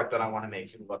final chart that I want to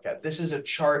make you look at. This is a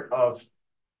chart of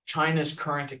China's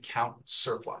current account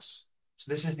surplus.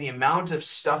 So this is the amount of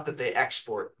stuff that they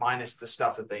export minus the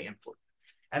stuff that they import.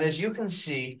 And as you can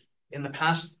see, in the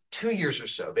past 2 years or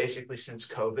so, basically since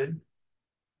COVID,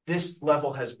 this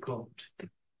level has boomed.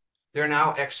 They're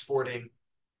now exporting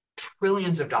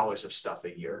trillions of dollars of stuff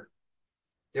a year.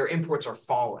 Their imports are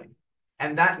falling.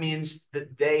 And that means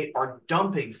that they are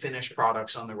dumping finished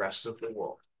products on the rest of the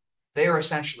world. They are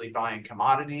essentially buying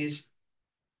commodities,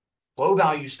 low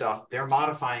value stuff, they're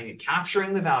modifying it,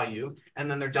 capturing the value, and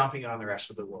then they're dumping it on the rest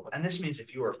of the world. And this means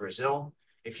if you are Brazil,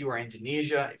 if you are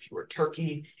Indonesia, if you are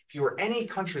Turkey, if you are any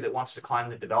country that wants to climb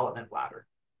the development ladder,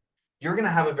 you're going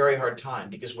to have a very hard time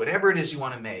because whatever it is you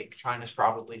want to make, China's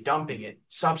probably dumping it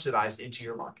subsidized into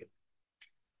your market.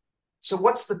 So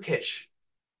what's the pitch?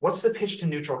 What's the pitch to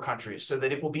neutral countries so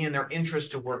that it will be in their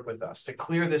interest to work with us to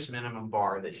clear this minimum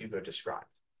bar that Hugo described?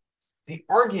 The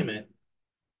argument,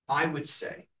 I would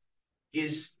say,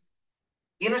 is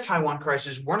in a Taiwan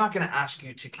crisis, we're not going to ask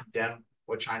you to condemn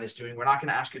what China's doing. We're not going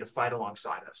to ask you to fight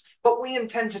alongside us, but we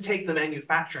intend to take the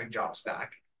manufacturing jobs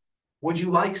back. Would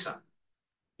you like some?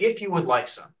 If you would like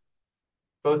some,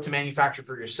 both to manufacture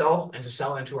for yourself and to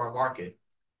sell into our market,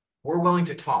 we're willing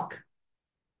to talk,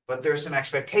 but there's some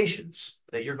expectations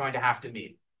that you're going to have to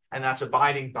meet, and that's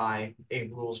abiding by a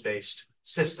rules-based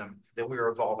system that we're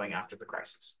evolving after the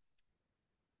crisis.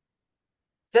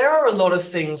 There are a lot of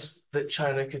things that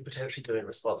China could potentially do in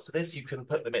response to this. You can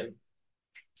put them in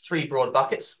 3 broad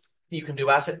buckets. You can do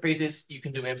asset freezes, you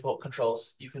can do import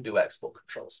controls, you can do export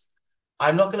controls.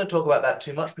 I'm not going to talk about that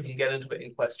too much. We can get into it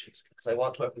in questions because I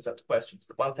want to open this up to questions.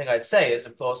 The one thing I'd say is,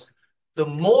 of course, the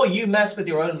more you mess with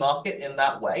your own market in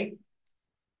that way,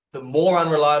 the more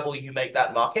unreliable you make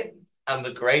that market and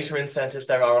the greater incentives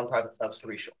there are on private firms to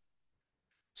reshore.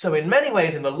 So in many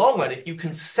ways, in the long run, if you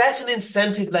can set an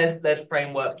incentive-led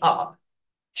framework up,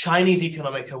 Chinese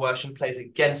economic coercion plays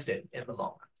against it in the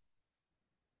long run.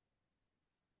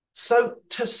 So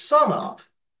to sum up,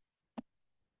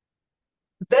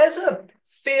 there's a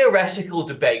theoretical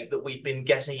debate that we've been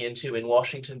getting into in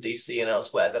Washington, D.C. and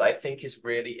elsewhere that I think is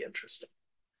really interesting,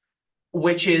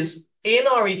 which is, in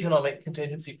our economic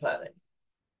contingency planning,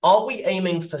 are we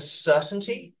aiming for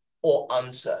certainty or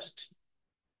uncertainty?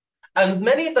 And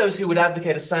many of those who would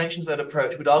advocate a sanctions-led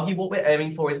approach would argue what we're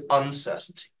aiming for is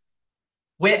uncertainty.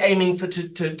 We're aiming for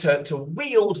to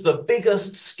wield the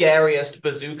biggest, scariest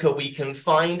bazooka we can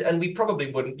find, and we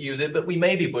probably wouldn't use it, but we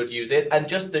maybe would use it, and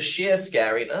just the sheer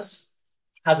scariness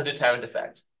has a deterrent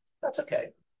effect. That's okay.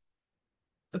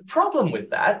 The problem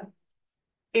with that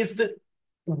is that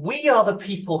we are the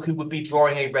people who would be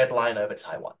drawing a red line over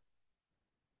Taiwan.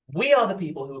 We are the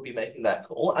people who would be making that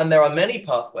call, and there are many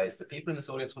pathways that people in this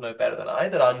audience will know better than I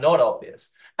that are not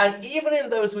obvious. And even in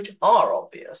those which are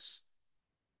obvious,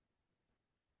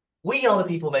 we are the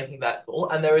people making that call,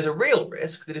 and there is a real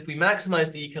risk that if we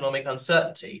maximize the economic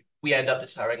uncertainty, we end up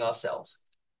deterring ourselves.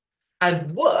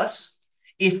 And worse,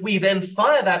 if we then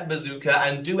fire that bazooka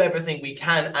and do everything we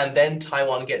can, and then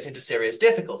Taiwan gets into serious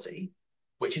difficulty,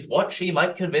 which is what Xi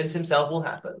might convince himself will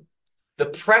happen, the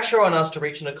pressure on us to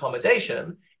reach an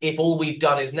accommodation, if all we've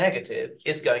done is negative,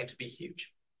 is going to be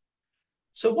huge.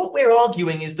 So what we're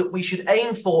arguing is that we should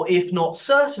aim for, if not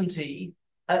certainty,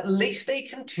 at least a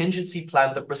contingency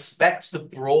plan that respects the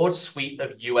broad suite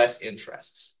of US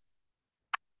interests.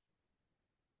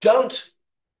 Don't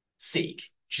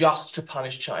seek just to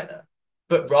punish China,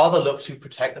 but rather look to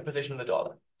protect the position of the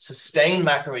dollar, sustain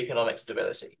macroeconomic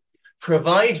stability,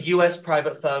 provide US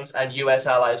private firms and US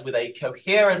allies with a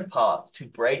coherent path to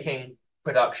breaking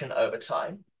production over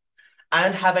time,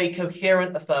 and have a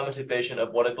coherent affirmative vision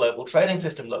of what a global trading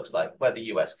system looks like where the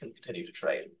US can continue to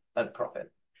trade and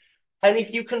profit. And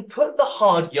if you can put the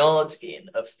hard yards in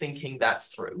of thinking that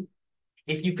through,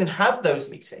 if you can have those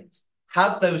meetings,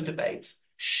 have those debates,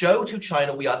 show to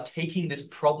China we are taking this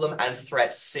problem and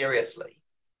threat seriously,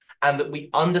 and that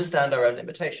we understand our own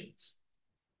limitations,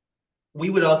 we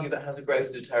would argue that has a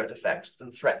greater deterrent effect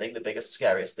than threatening the biggest,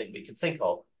 scariest thing we can think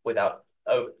of without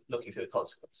looking through the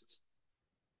consequences.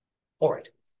 All right,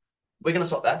 we're going to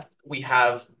stop there. We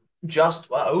have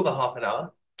just over half an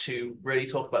hour to really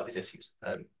talk about these issues.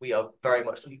 We are very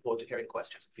much looking forward to hearing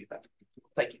questions and feedback.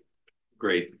 Thank you.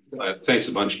 Great. Thanks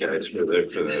a bunch, guys, for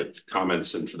the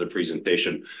comments and for the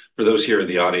presentation. For those here in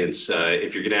the audience,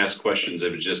 if you're going to ask questions, I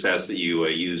would just ask that you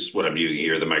use what I'm using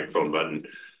here, the microphone button,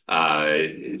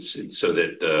 it's so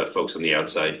that the folks on the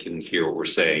outside can hear what we're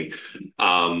saying.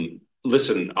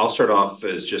 Listen, I'll start off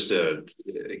as just a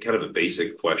kind of a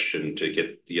basic question to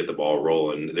get the ball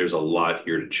rolling. There's a lot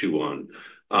here to chew on.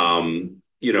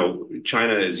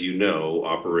 China, as you know,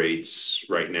 operates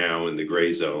right now in the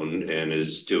gray zone and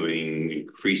is doing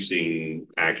increasing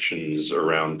actions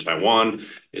around Taiwan,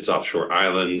 its offshore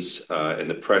islands, and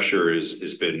the pressure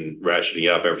has been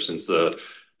ratcheting up ever since the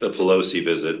Pelosi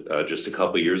visit just a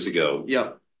couple of years ago.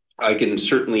 Yeah, I can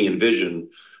certainly envision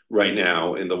right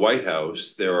now in the White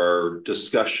House, there are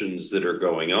discussions that are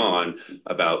going on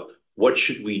about what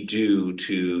should we do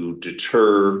to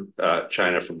deter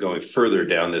China from going further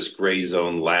down this gray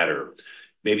zone ladder,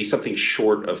 maybe something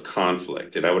short of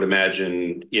conflict. And I would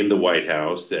imagine in the White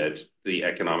House that the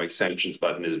economic sanctions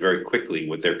button is very quickly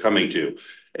what they're coming to.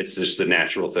 It's just the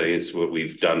natural thing. It's what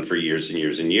we've done for years and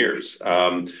years and years.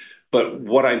 But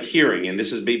what I'm hearing, and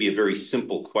this is maybe a very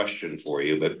simple question for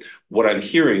you, but what I'm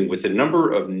hearing with the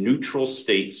number of neutral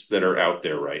states that are out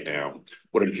there right now,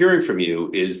 what I'm hearing from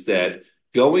you is that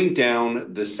going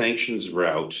down the sanctions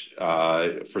route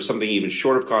for something even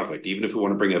short of conflict, even if we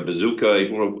want to bring a bazooka,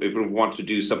 even if we want to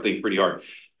do something pretty hard,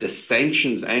 the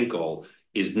sanctions angle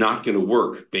is not going to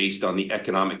work based on the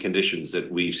economic conditions that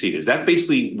we've seen. Is that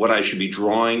basically what I should be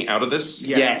drawing out of this?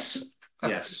 Yes.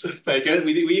 Yes. Very good.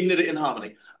 We even did it in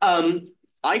harmony.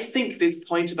 I think this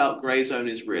point about grey zone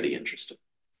is really interesting.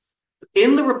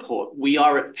 In the report, we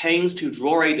are at pains to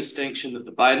draw a distinction that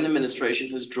the Biden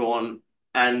administration has drawn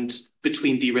and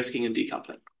between de-risking and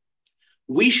decoupling.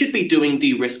 We should be doing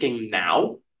de-risking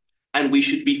now, and we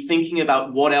should be thinking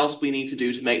about what else we need to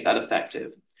do to make that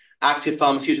effective. Active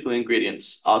pharmaceutical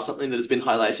ingredients are something that has been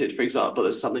highlighted, for example,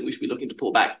 as something we should be looking to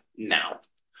pull back now.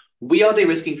 We are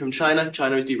de-risking from China.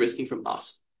 China is de-risking from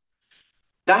us.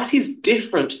 That is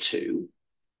different to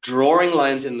drawing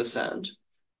lines in the sand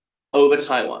over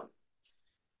Taiwan.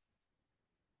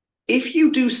 If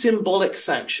you do symbolic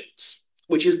sanctions,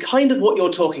 which is kind of what you're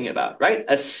talking about, right?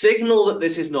 A signal that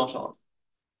this is not on.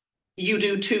 You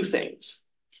do two things.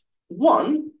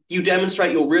 One, you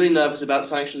demonstrate you're really nervous about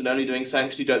sanctions and only doing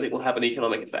sanctions you don't think will have an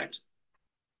economic effect.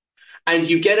 And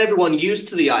you get everyone used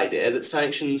to the idea that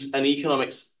sanctions and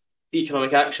economic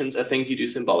actions are things you do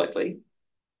symbolically,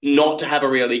 not to have a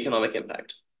real economic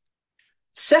impact.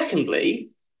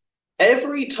 Secondly,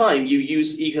 every time you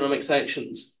use economic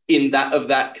sanctions of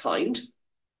that kind,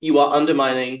 you are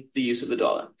undermining the use of the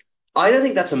dollar. I don't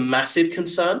think that's a massive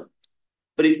concern.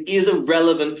 but it is a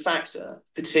relevant factor,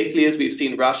 particularly as we've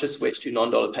seen Russia switch to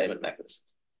non-dollar payment mechanisms.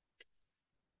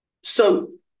 So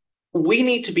we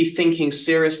need to be thinking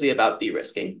seriously about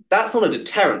de-risking. That's not a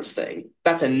deterrence thing.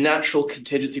 That's a natural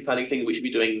contingency planning thing that we should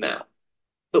be doing now.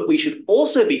 But we should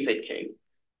also be thinking,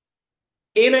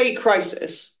 in a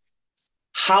crisis,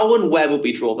 how and where will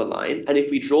we draw the line? And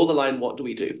if we draw the line, what do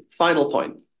we do? Final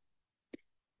point.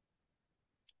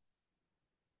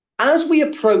 As we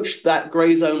approach that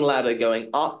gray zone ladder going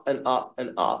up and up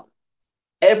and up,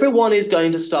 everyone is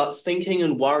going to start thinking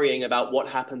and worrying about what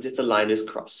happens if the line is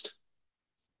crossed.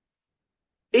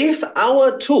 If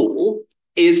our tool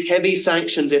is heavy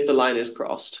sanctions if the line is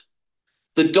crossed,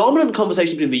 the dominant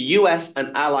conversation between the US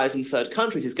and allies in third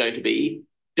countries is going to be,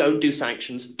 don't do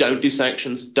sanctions, don't do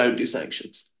sanctions, don't do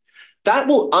sanctions. That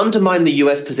will undermine the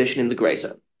US position in the gray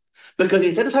zone. Because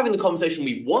instead of having the conversation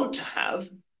we want to have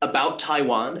about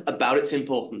Taiwan, about its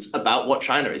importance, about what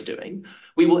China is doing,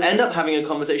 we will end up having a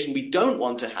conversation we don't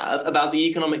want to have about the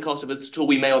economic cost of a tool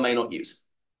we may or may not use.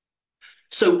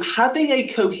 So having a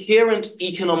coherent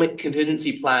economic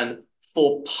contingency plan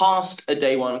for past a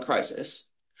day one crisis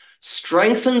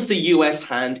strengthens the US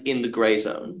hand in the gray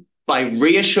zone by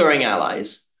reassuring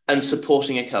allies and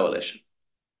supporting a coalition.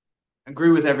 I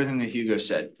agree with everything that Hugo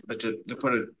said, but to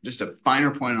put just a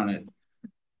finer point on it,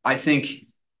 I think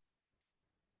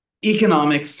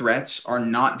economic threats are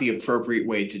not the appropriate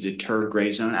way to deter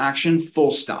gray zone action, full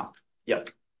stop.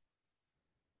 Yep.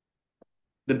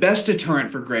 The best deterrent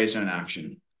for gray zone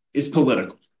action is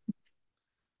political.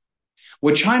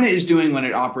 What China is doing when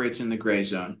it operates in the gray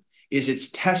zone is it's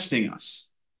testing us,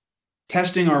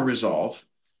 testing our resolve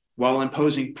while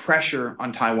imposing pressure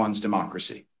on Taiwan's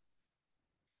democracy.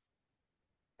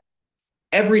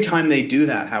 Every time they do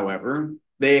that, however,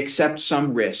 they accept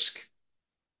some risk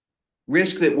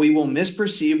that we will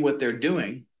misperceive what they're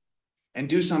doing and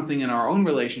do something in our own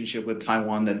relationship with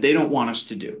Taiwan that they don't want us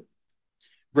to do,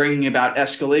 bringing about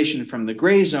escalation from the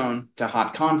gray zone to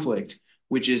hot conflict,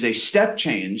 which is a step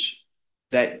change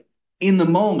that in the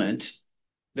moment,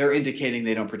 they're indicating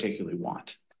they don't particularly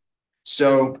want.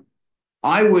 So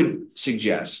I would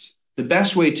suggest the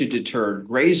best way to deter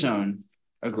gray zone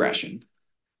aggression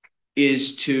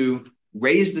is to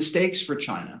raise the stakes for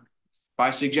China by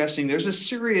suggesting there's a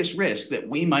serious risk that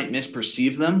we might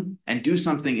misperceive them and do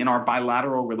something in our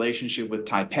bilateral relationship with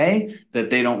Taipei that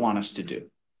they don't want us to do.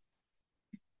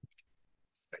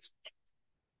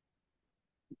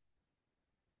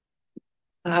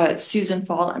 Susan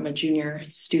Fault, I'm a junior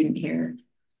student here.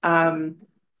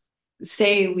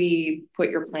 Say we put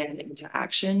your plan into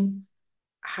action,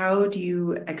 how do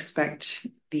you expect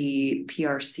the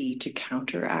PRC to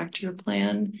counteract your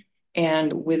plan?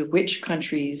 And with which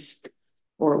countries,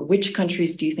 or which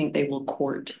countries do you think they will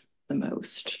court the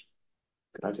most?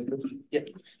 Can I take this? Yeah.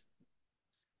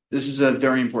 This is a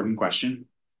very important question.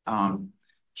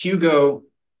 Hugo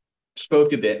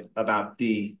spoke a bit about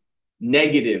the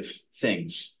negative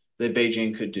things that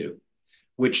Beijing could do,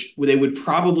 which they would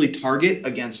probably target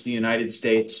against the United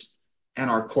States and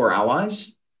our core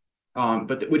allies,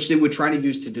 but which they would try to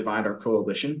use to divide our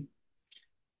coalition.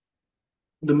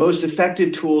 The most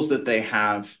effective tools that they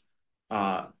have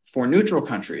for neutral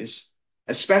countries,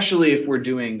 especially if we're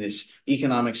doing this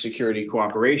economic security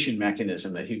cooperation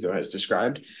mechanism that Hugo has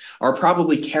described, are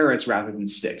probably carrots rather than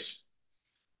sticks.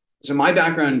 So my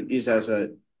background is as a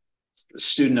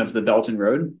student of the Belt and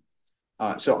Road.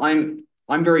 So I'm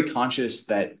very conscious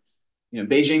that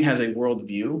Beijing has a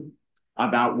worldview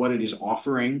about what it is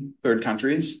offering third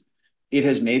countries. It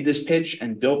has made this pitch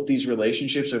and built these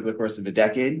relationships over the course of a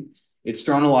decade. It's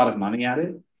thrown a lot of money at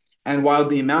it. And while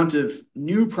the amount of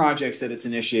new projects that it's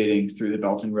initiating through the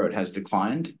Belt and Road has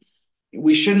declined,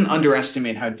 we shouldn't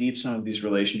underestimate how deep some of these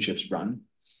relationships run,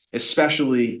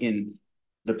 especially in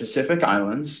the Pacific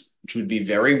Islands, which would be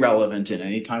very relevant in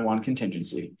any Taiwan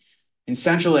contingency, in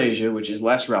Central Asia, which is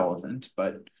less relevant,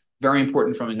 but very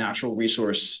important from a natural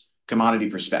resource commodity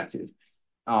perspective,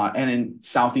 and in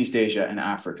Southeast Asia and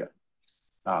Africa,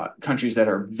 countries that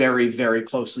are very, very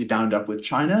closely bound up with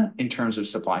China in terms of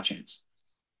supply chains.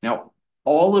 Now,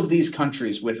 all of these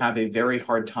countries would have a very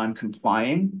hard time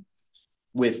complying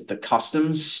with the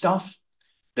customs stuff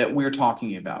that we're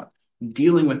talking about,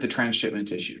 dealing with the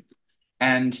transshipment issue.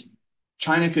 And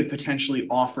China could potentially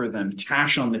offer them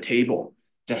cash on the table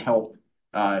to help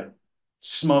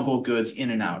smuggle goods in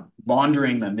and out,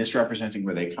 laundering them, misrepresenting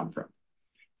where they come from.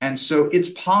 And so it's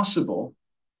possible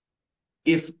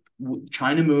if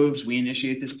China moves, we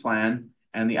initiate this plan,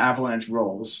 and the avalanche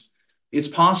rolls, it's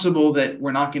possible that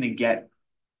we're not going to get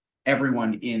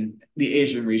everyone in the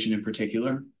Asian region in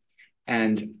particular.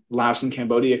 And Laos and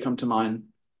Cambodia come to mind.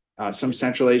 Some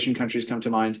Central Asian countries come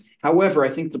to mind. However, I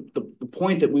think the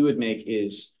point that we would make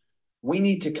is we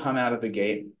need to come out of the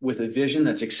gate with a vision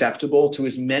that's acceptable to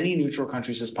as many neutral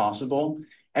countries as possible.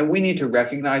 And we need to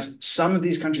recognize some of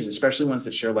these countries, especially ones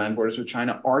that share land borders with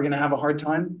China, are going to have a hard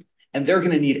time, and they're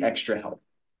going to need extra help.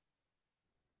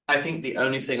 I think the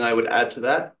only thing I would add to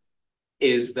that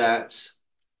is that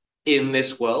in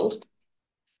this world,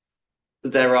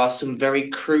 there are some very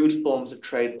crude forms of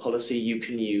trade policy you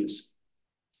can use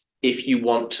if you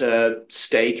want to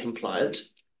stay compliant,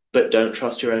 but don't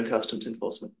trust your own customs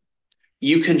enforcement.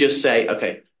 You can just say,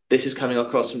 okay, this is coming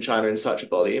across from China in such a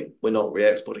volume, we're not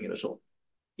re-exporting it at all.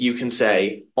 You can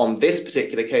say, on this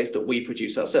particular case that we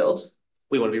produce ourselves,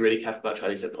 we want to be really careful about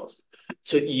Chinese imports.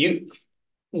 So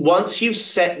once you've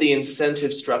set the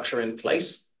incentive structure in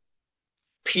place,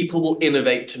 people will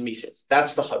innovate to meet it.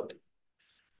 That's the hope.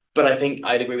 But I think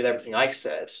I'd agree with everything Ike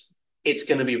said. It's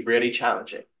going to be really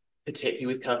challenging, particularly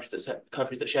with countries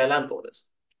that share land borders.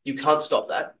 You can't stop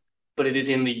that, but it is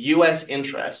in the US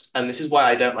interest, and this is why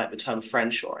I don't like the term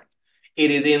friendshoring.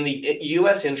 It is in the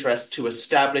US interest to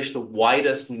establish the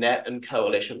widest net and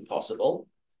coalition possible,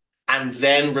 and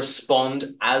then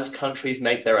respond as countries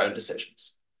make their own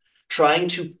decisions. Trying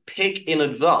to pick in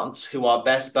advance who our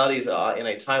best buddies are in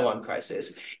a Taiwan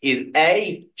crisis is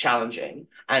A, challenging,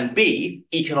 and B,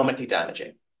 economically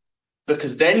damaging.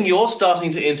 Because then you're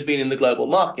starting to intervene in the global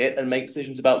market and make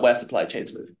decisions about where supply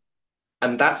chains move.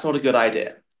 And that's not a good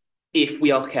idea if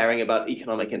we are caring about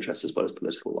economic interests as well as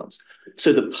political ones.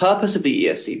 So the purpose of the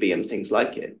ESCB and things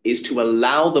like it is to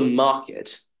allow the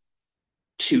market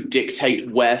to dictate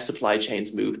where supply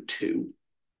chains move to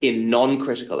in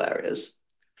non-critical areas,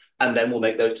 and then we'll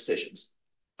make those decisions.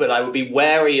 But I would be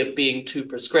wary of being too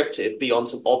prescriptive beyond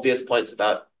some obvious points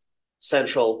about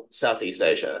Central, Southeast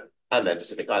Asia, and then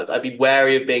Pacific Islands. I'd be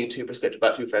wary of being too prescriptive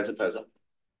about who friends and foes are.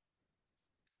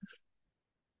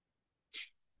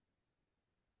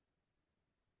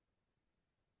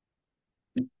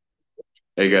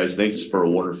 Hey guys, thanks for a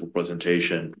wonderful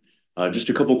presentation. Just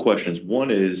a couple questions.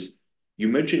 One is, you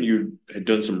mentioned you had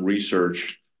done some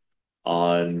research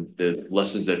on the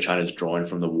lessons that China's drawing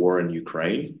from the war in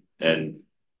Ukraine and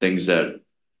things that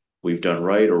we've done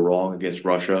right or wrong against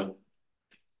Russia.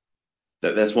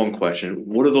 That's one question.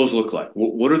 What do those look like?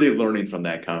 What are they learning from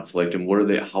that conflict, and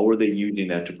how are they using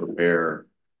that to prepare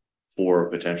for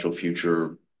a potential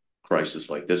future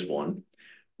crisis like this one?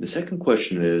 The second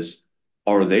question is,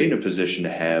 are they in a position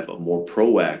to have a more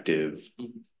proactive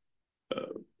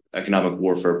economic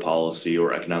warfare policy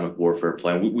or economic warfare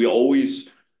plan? We always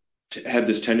have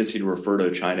this tendency to refer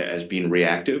to China as being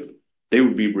reactive. They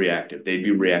would be reactive. They'd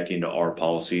be reacting to our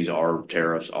policies, our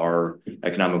tariffs, our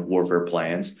economic warfare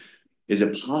plans. Is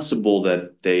it possible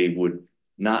that they would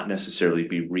not necessarily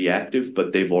be reactive,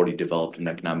 but they've already developed an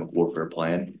economic warfare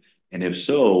plan? And if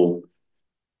so,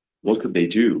 what could they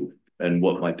do? And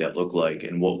what might that look like?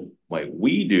 And what might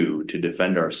we do to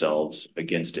defend ourselves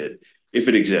against it, if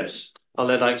it exists? I'll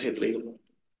let Ike take the lead.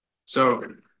 So,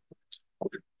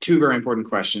 two very important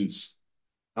questions.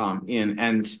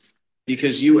 And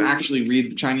because you actually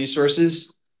read the Chinese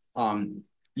sources,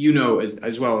 you know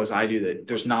as well as I do that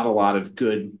there's not a lot of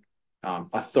good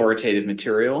authoritative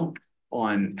material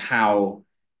on how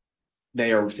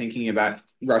they are thinking about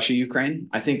Russia, Ukraine.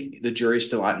 I think the jury's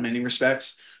still out in many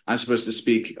respects. I'm supposed to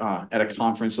speak at a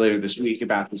conference later this week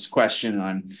about this question, and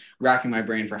I'm racking my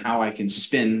brain for how I can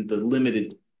spin the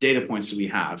limited data points that we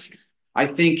have. I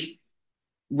think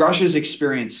Russia's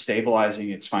experience stabilizing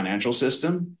its financial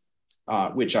system,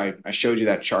 which I showed you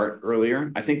that chart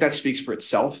earlier, I think that speaks for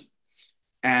itself.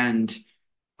 And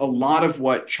a lot of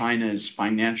what China's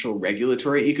financial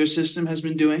regulatory ecosystem has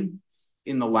been doing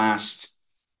in the last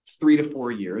 3 to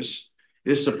 4 years,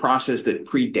 this is a process that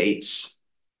predates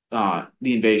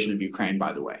the invasion of Ukraine,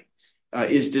 by the way,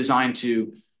 is designed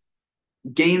to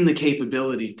gain the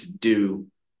capability to do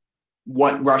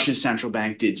what Russia's central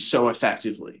bank did so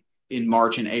effectively in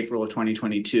March and April of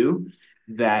 2022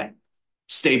 that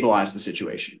stabilized the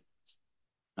situation.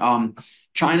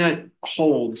 China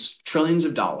holds trillions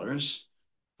of dollars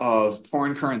of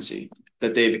foreign currency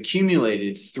that they've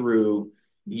accumulated through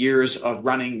years of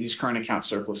running these current account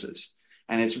surpluses.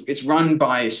 And it's run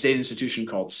by a state institution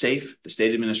called SAFE, the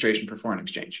State Administration for Foreign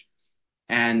Exchange.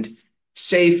 And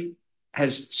SAFE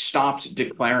has stopped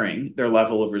declaring their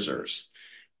level of reserves.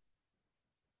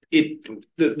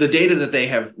 The data that they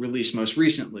have released most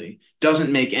recently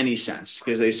doesn't make any sense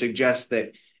because they suggest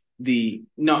that the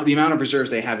amount of reserves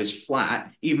they have is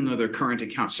flat, even though their current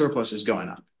account surplus is going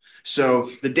up. So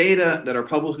the data that are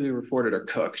publicly reported are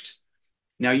cooked.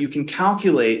 Now you can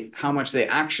calculate how much they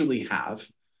actually have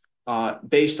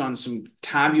based on some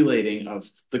tabulating of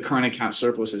the current account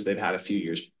surpluses they've had a few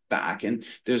years back. And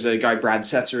there's a guy, Brad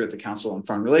Setzer, at the Council on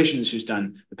Foreign Relations, who's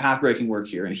done the path-breaking work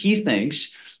here. And he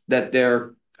thinks that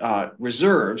their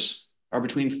reserves are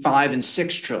between 5 and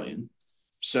 6 trillion,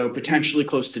 so potentially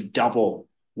close to double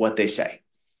what they say.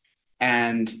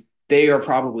 And they are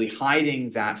probably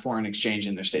hiding that foreign exchange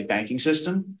in their state banking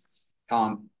system.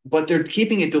 But they're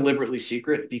keeping it deliberately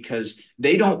secret because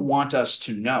they don't want us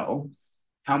to know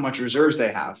how much reserves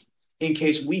they have in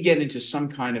case we get into some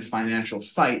kind of financial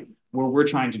fight where we're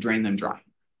trying to drain them dry.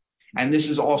 And this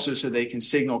is also so they can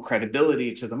signal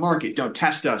credibility to the market. Don't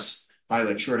test us by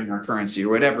like shorting our currency or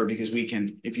whatever, because we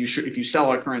can, if you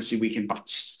sell our currency, we can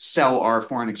sell our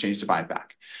foreign exchange to buy it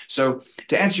back. So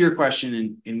to answer your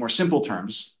question in more simple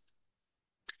terms,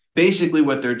 basically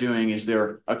what they're doing is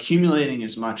they're accumulating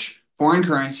as much foreign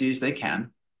currency as they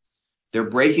can. They're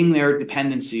breaking their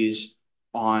dependencies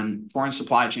on foreign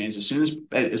supply chains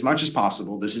as much as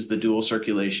possible. This is the dual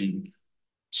circulation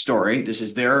story. This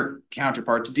is their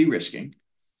counterpart to de-risking.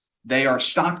 They are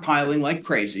stockpiling like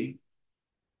crazy,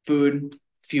 food,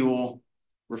 fuel,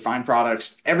 refined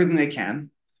products, everything they can,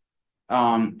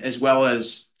 as well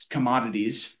as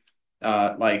commodities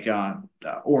like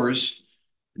ores.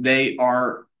 They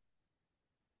are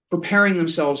preparing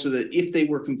themselves so that if they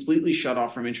were completely shut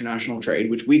off from international trade,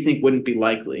 which we think wouldn't be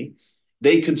likely,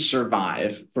 they could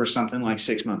survive for something like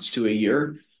 6 months to a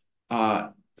year,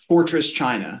 fortress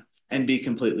China, and be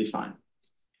completely fine.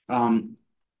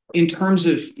 In terms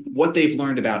of what they've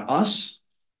learned about us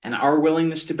and our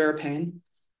willingness to bear pain,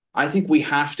 I think we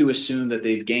have to assume that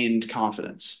they've gained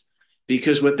confidence,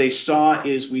 because what they saw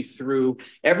is we threw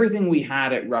everything we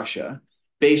had at Russia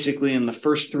basically in the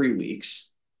first 3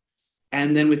 weeks.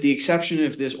 And then with the exception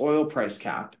of this oil price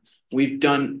cap, we've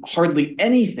done hardly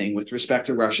anything with respect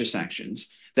to Russia sanctions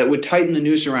that would tighten the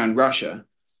noose around Russia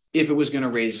if it was going to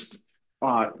raise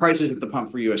prices at the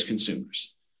pump for U.S.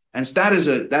 consumers. And so that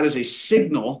is a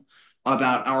signal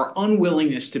about our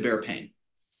unwillingness to bear pain.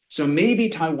 So maybe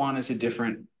Taiwan is a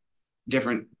different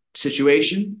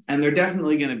situation, and they're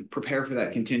definitely going to prepare for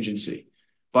that contingency.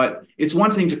 But it's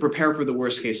one thing to prepare for the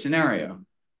worst case scenario,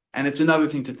 and it's another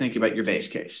thing to think about your base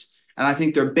case. And I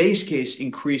think their base case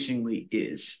increasingly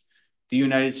is the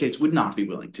United States would not be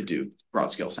willing to do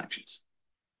broad-scale sanctions.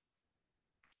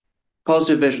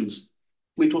 Positive visions.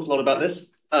 We've talked a lot about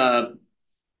this. I'll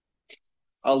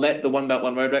let the One Belt,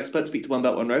 One Road expert speak to One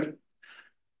Belt, One Road.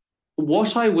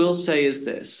 What I will say is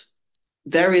this.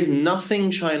 There is nothing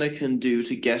China can do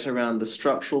to get around the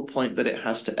structural point that it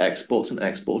has to export and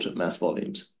export at mass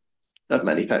volumes of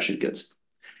manufactured goods.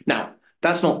 Now,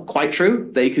 that's not quite true.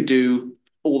 They could do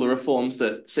all the reforms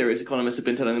that serious economists have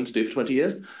been telling them to do for 20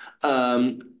 years.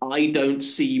 I don't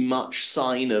see much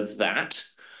sign of that.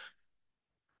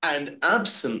 And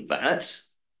absent that,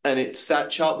 and it's that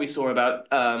chart we saw about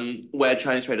where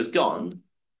Chinese trade has gone,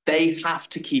 they have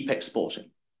to keep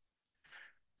exporting.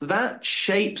 That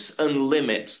shapes and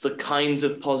limits the kinds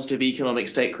of positive economic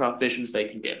statecraft visions they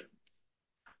can give.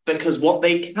 Because what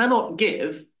they cannot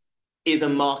give is a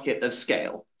market of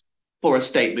scale for a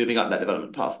state moving up that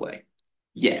development pathway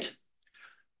yet.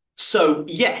 So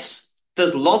yes,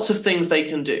 there's lots of things they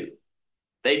can do.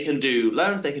 They can do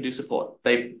loans, they can do support.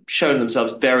 They've shown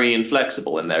themselves very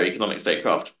inflexible in their economic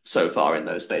statecraft so far in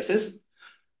those spaces.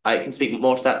 I can speak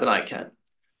more to that than I can.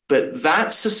 But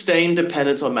that sustained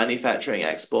dependence on manufacturing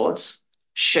exports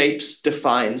shapes,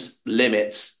 defines,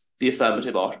 limits the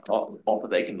affirmative offer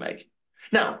they can make.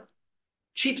 Now,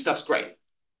 cheap stuff's great.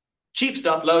 Cheap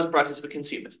stuff lowers prices for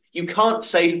consumers. You can't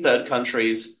say to third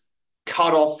countries,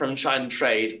 cut off from China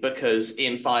trade because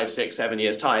in 5, 6, 7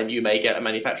 years' time, you may get a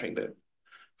manufacturing boom.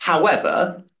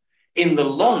 However, in the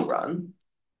long run,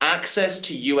 access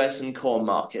to US and core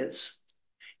markets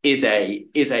is a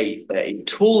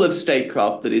tool of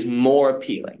statecraft that is more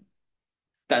appealing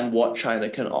than what China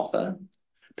can offer,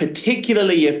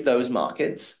 particularly if those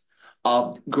markets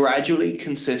are gradually,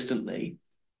 consistently,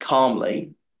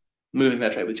 calmly moving their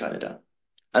trade with China down.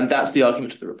 And that's the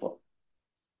argument of the report.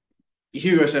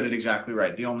 Hugo said it exactly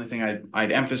right. The only thing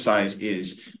I'd emphasize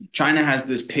is China has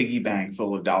this piggy bank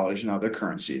full of dollars and other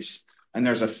currencies, and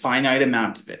there's a finite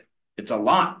amount of it. It's a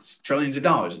lot. It's trillions of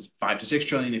dollars. It's 5 to 6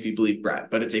 trillion if you believe Brad,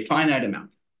 but it's a finite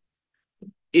amount.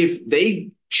 If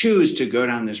they choose to go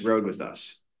down this road with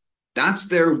us, that's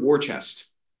their war chest.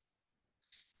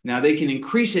 Now, they can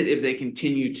increase it if they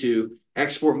continue to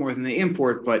export more than they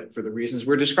import, but for the reasons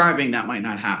we're describing, that might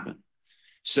not happen.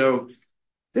 So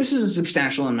this is a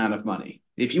substantial amount of money.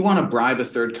 If you want to bribe a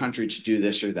third country to do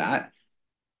this or that,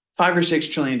 $5 or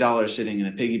 $6 trillion sitting in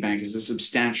a piggy bank is a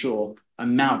substantial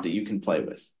amount that you can play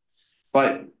with.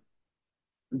 But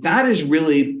That is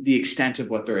really the extent of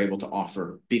what they're able to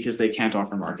offer because they can't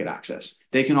offer market access.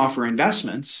 They can offer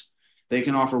investments. They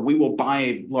can offer, we will buy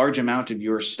a large amount of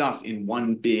your stuff in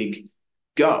one big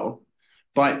go.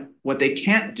 But what they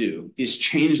can't do is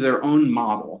change their own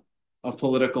model of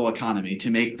political economy to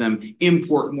make them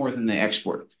import more than they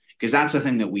export, because that's the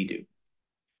thing that we do.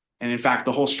 And in fact,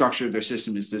 the whole structure of their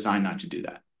system is designed not to do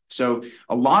that. So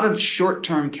a lot of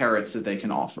short-term carrots that they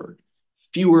can offer,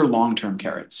 fewer long-term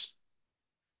carrots.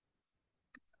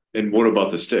 And what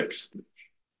about the sticks?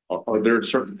 Are there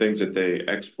certain things that they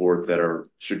export that are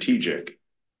strategic?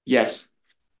 Yes.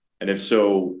 And if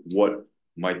so, what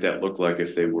might that look like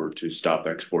if they were to stop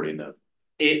exporting them?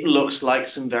 It looks like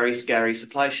some very scary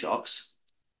supply shocks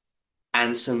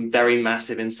and some very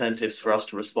massive incentives for us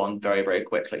to respond very, very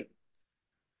quickly.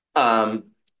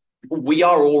 We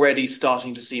are already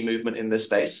starting to see movement in this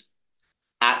space.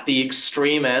 At the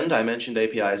extreme end, I mentioned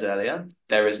APIs earlier,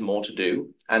 there is more to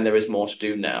do, and there is more to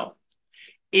do now.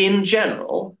 In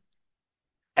general,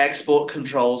 export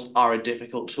controls are a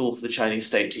difficult tool for the Chinese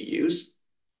state to use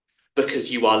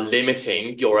because you are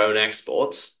limiting your own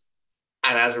exports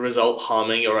and as a result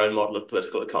harming your own model of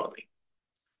political economy.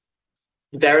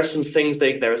 There are some things,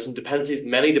 there are some dependencies,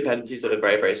 many dependencies that are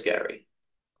very, very scary.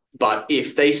 But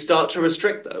if they start to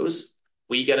restrict those,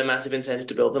 we get a massive incentive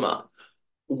to build them up.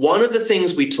 One of the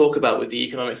things we talk about with the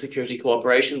Economic Security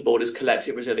Cooperation Board is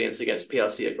collective resilience against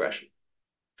PRC aggression.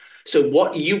 So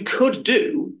what you could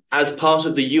do as part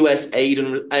of the US aid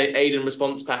and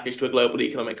response package to a global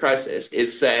economic crisis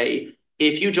is say,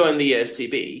 if you join the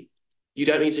ESCB, you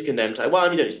don't need to condemn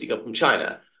Taiwan, you don't need to decouple from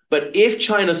China. But if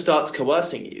China starts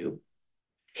coercing you,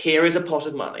 here is a pot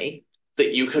of money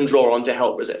that you can draw on to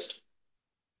help resist.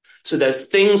 So there's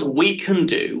things we can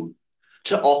do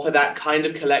to offer that kind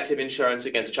of collective insurance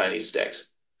against Chinese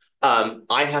sticks.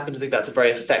 I happen to think that's a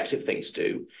very effective thing to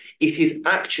do. It is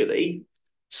actually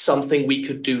something we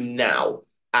could do now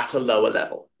at a lower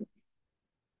level.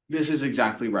 This is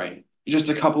exactly right. Just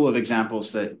a couple of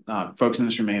examples that folks in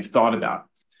this room may have thought about.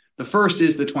 The first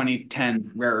is the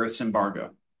 2010 rare earths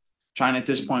embargo. China at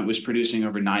this point was producing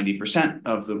over 90%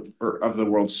 of the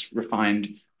world's refined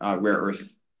rare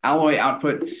earth alloy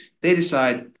output. They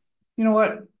decide, you know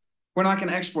what? We're not going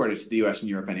to export it to the US and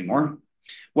Europe anymore.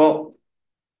 Well,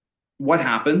 what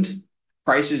happened?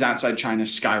 Prices outside China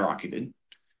skyrocketed.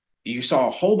 You saw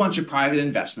a whole bunch of private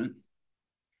investment,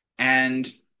 and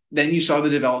then you saw the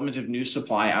development of new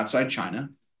supply outside China.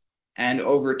 And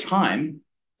over time,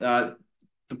 the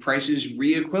prices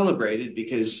re-equilibrated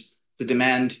because the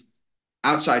demand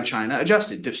outside China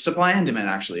adjusted. The supply and demand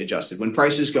actually adjusted. When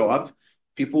prices go up,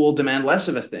 people will demand less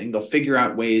of a thing. They'll figure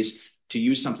out ways to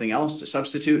use something else to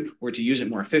substitute or to use it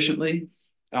more efficiently.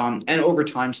 And over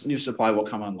time, new supply will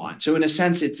come online. So in a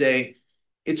sense, it's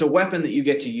a weapon that you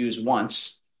get to use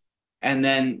once, and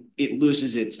then it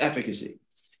loses its efficacy.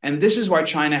 And this is why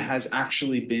China has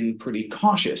actually been pretty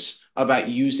cautious about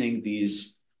using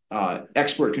these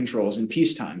export controls in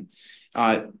peacetime.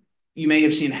 You may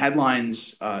have seen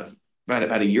headlines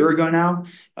about a year ago now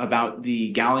about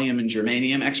the gallium and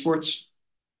germanium exports.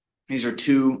 These are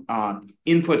two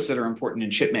inputs that are important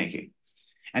in chip making.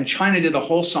 And China did a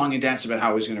whole song and dance about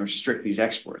how it was going to restrict these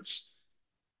exports.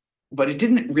 But it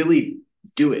didn't really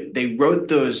do it. They wrote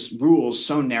those rules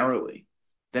so narrowly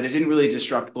that it didn't really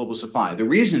disrupt global supply. The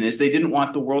reason is they didn't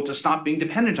want the world to stop being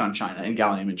dependent on China and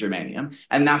gallium and germanium.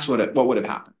 And that's what would have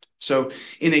happened. So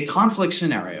in a conflict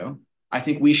scenario, I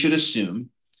think we should assume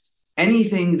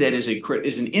anything that is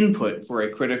an input for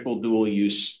a critical dual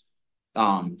use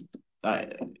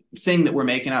thing that we're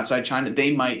making outside China,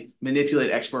 they might manipulate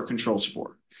export controls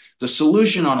for. The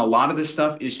solution on a lot of this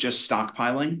stuff is just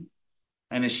stockpiling.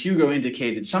 And as Hugo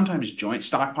indicated, sometimes joint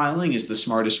stockpiling is the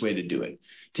smartest way to do it,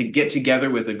 to get together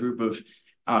with a group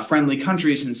of friendly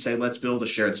countries and say, let's build a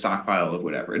shared stockpile of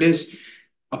whatever it is.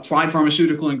 Applied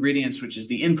pharmaceutical ingredients, which is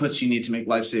the inputs you need to make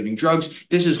life-saving drugs.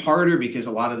 This is harder because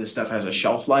a lot of this stuff has a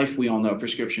shelf life. We all know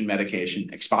prescription medication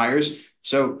expires.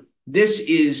 So this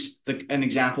is an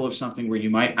example of something where you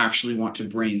might actually want to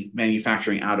bring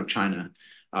manufacturing out of China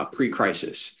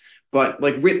pre-crisis. But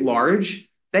like writ large,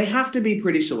 they have to be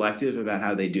pretty selective about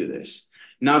how they do this.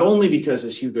 Not only because,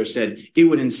 as Hugo said, it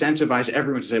would incentivize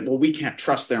everyone to say, well, we can't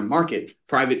trust their market.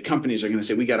 Private companies are going to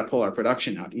say, we got to pull our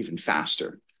production out even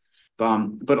faster.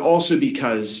 But also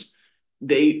because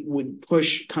they would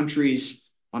push countries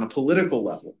on a political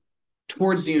level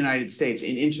towards the United States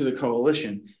and into the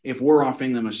coalition if we're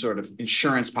offering them a sort of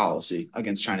insurance policy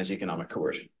against China's economic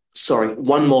coercion. Sorry,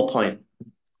 one more point.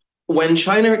 When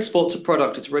China exports a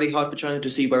product, it's really hard for China to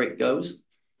see where it goes.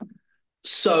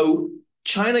 So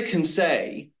China can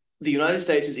say, the United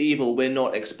States is evil, we're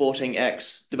not exporting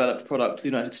X developed product to the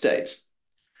United States.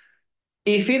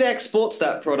 If it exports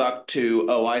that product to,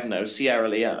 oh, I don't know, Sierra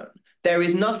Leone, there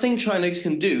is nothing China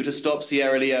can do to stop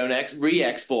Sierra Leone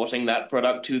re-exporting that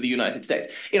product to the United States.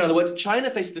 In other words,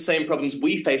 China faces the same problems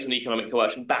we face in economic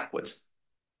coercion backwards.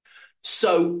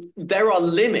 So there are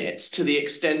limits to the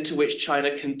extent to which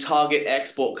China can target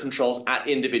export controls at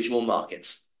individual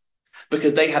markets,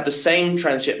 because they have the same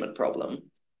transshipment problem,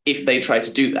 if they try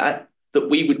to do that, that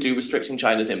we would do restricting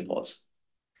China's imports.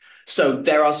 So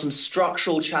there are some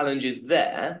structural challenges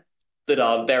there that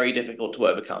are very difficult to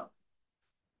overcome.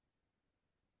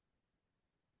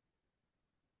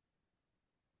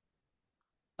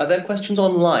 Are there questions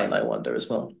online, I wonder, as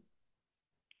well?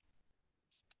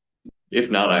 If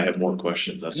not, I have more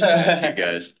questions. I'll ask you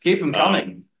guys. Keep them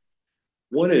coming.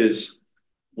 What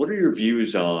are your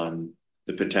views on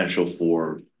the potential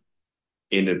for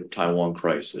in a Taiwan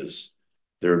crisis?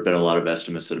 There have been a lot of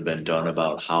estimates that have been done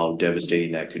about how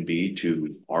devastating that could be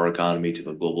to our economy, to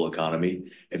the global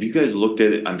economy. Have you guys looked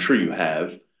at it? I'm sure you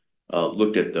have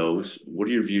looked at those. What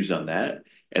are your views on that?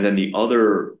 And then the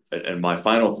other, and my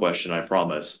final question, I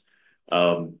promise,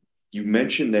 you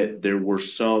mentioned that there were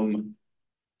some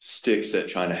sticks that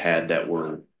China had that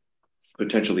were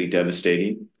potentially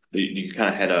devastating. You kind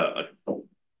of had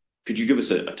could you give us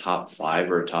a top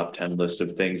 5 or a top 10 list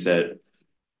of things that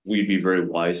we'd be very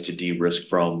wise to de-risk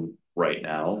from right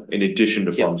now, in addition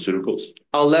to pharmaceuticals?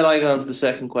 I'll let I answer the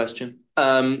second question.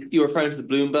 You're referring to the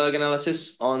Bloomberg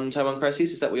analysis on Taiwan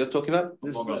crises? Is that what you're talking about?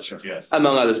 Among others, yes.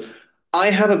 Among others.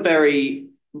 I have a very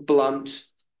blunt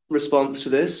response to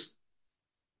this,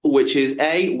 which is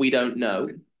A, we don't know.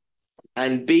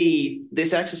 And B,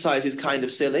 this exercise is kind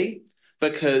of silly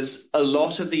because a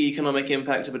lot of the economic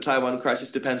impact of a Taiwan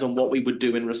crisis depends on what we would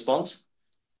do in response.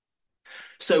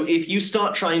 So if you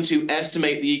start trying to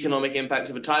estimate the economic impact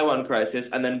of a Taiwan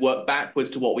crisis and then work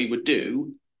backwards to what we would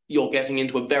do, you're getting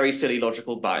into a very silly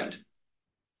logical bind.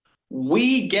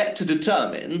 We get to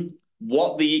determine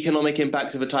what the economic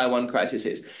impact of a Taiwan crisis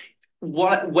is.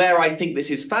 Where I think this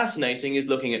is fascinating is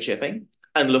looking at shipping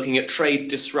and looking at trade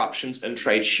disruptions and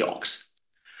trade shocks.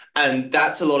 And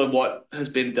that's a lot of what has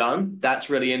been done. That's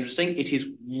really interesting. It is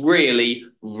really,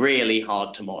 really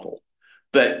hard to model.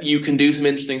 But you can do some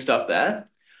interesting stuff there.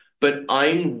 But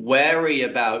I'm wary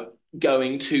about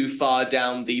going too far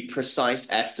down the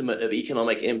precise estimate of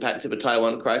economic impact of a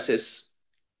Taiwan crisis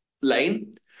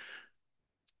lane.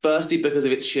 Firstly, because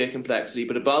of its sheer complexity,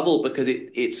 but above all, because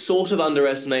it sort of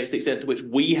underestimates the extent to which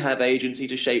we have agency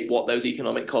to shape what those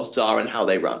economic costs are and how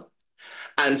they run.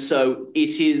 And so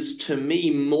it is, to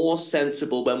me, more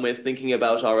sensible when we're thinking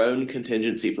about our own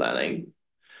contingency planning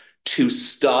to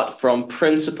start from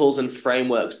principles and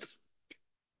frameworks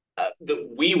that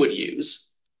we would use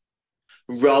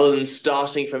rather than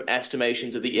starting from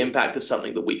estimations of the impact of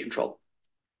something that we control.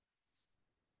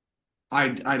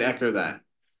 I'd echo that.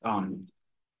 I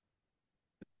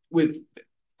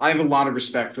have a lot of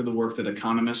respect for the work that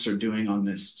economists are doing on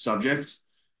this subject,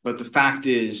 but the fact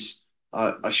is,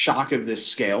 a shock of this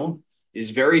scale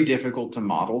is very difficult to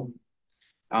model,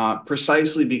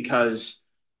 precisely because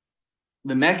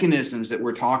the mechanisms that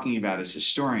we're talking about as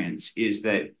historians is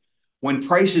that when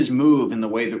prices move in the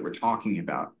way that we're talking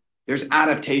about, there's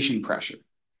adaptation pressure.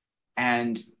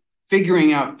 And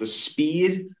figuring out the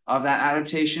speed of that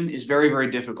adaptation is very, very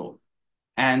difficult.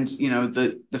 And,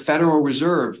 the Federal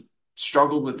Reserve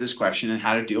struggled with this question and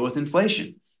how to deal with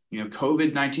inflation.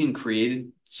 COVID-19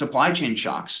 created supply chain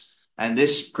shocks, and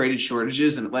this created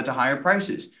shortages and it led to higher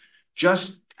prices.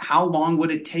 Just how long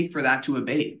would it take for that to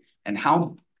abate? And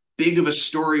how big of a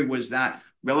story was that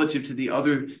relative to the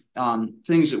other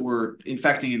things that were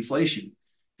infecting inflation?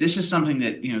 This is something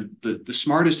that the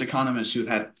smartest economists who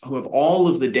have all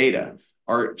of the data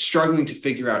are struggling to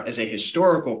figure out as a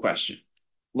historical question,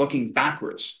 looking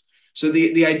backwards. So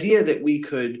the idea that we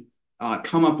could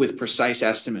come up with precise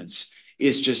estimates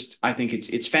is just, I think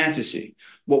it's fantasy.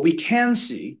 What we can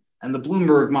see, and the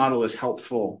Bloomberg model is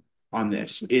helpful on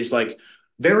this, is like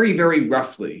very, very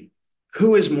roughly,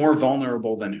 who is more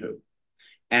vulnerable than who?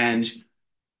 And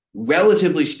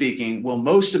relatively speaking, will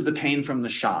most of the pain from the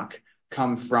shock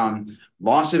come from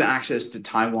loss of access to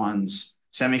Taiwan's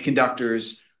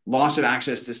semiconductors, loss of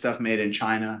access to stuff made in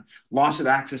China, loss of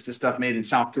access to stuff made in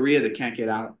South Korea that can't get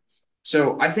out?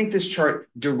 So I think this chart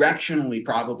directionally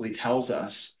probably tells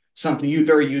us something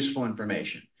very useful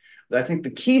information. But I think the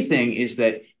key thing is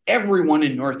that everyone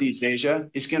in Northeast Asia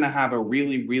is going to have a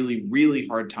really, really, really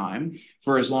hard time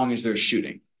for as long as there's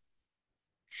shooting.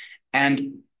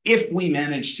 And if we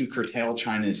manage to curtail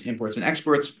China's imports and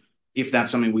exports, if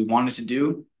that's something we wanted to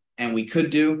do and we could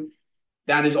do,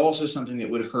 that is also something that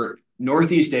would hurt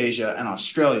Northeast Asia and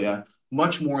Australia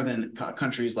much more than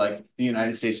countries like the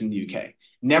United States and the UK.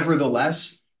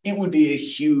 Nevertheless, it would be a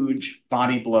huge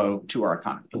body blow to our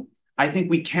economy. I think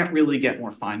we can't really get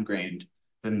more fine-grained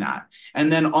than that.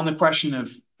 And then on the question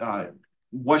of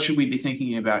what should we be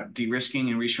thinking about de-risking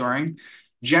and reshoring,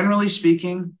 generally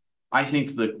speaking, I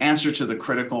think the answer to the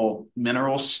critical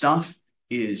mineral stuff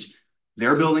is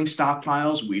they're building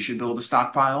stockpiles, we should build a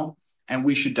stockpile, and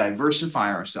we should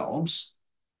diversify ourselves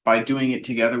by doing it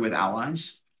together with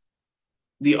allies.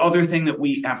 The other thing that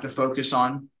we have to focus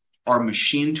on are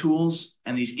machine tools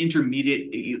and these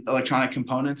intermediate electronic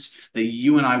components that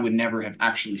you and I would never have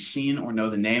actually seen or know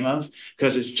the name of,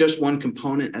 because it's just one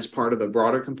component as part of a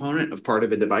broader component of part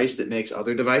of a device that makes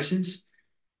other devices.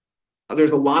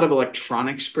 There's a lot of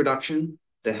electronics production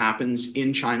that happens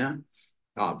in China,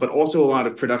 but also a lot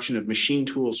of production of machine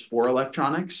tools for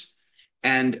electronics.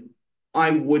 And I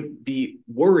would be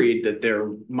worried that there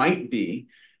might be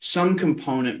some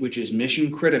component which is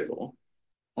mission critical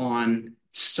on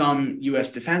some US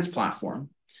defense platform,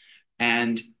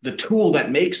 and the tool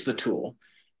that makes the tool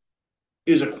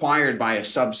is acquired by a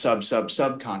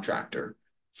subcontractor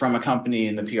from a company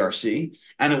in the PRC,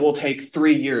 and it will take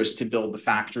 3 years to build the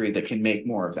factory that can make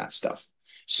more of that stuff.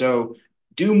 So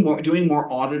doing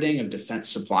more auditing of defense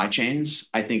supply chains,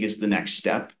 I think, is the next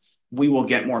step. We will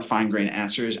get more fine-grained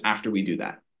answers after we do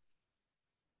that.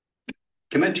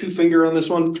 Can I two-finger on this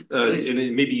one?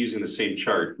 And maybe using the same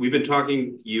chart. We've been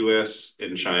talking US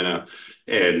and China,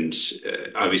 and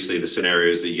obviously the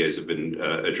scenarios that you guys have been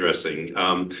addressing.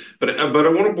 But I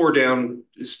want to bore down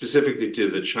specifically to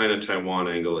the China-Taiwan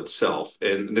angle itself.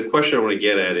 And the question I want to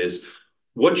get at is,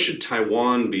 what should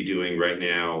Taiwan be doing right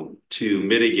now to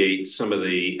mitigate some of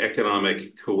the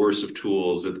economic coercive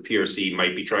tools that the PRC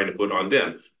might be trying to put on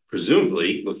them?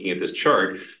 Presumably, looking at this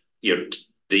chart,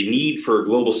 the need for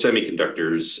global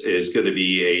semiconductors is going to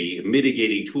be a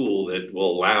mitigating tool that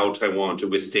will allow Taiwan to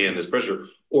withstand this pressure.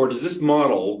 Or does this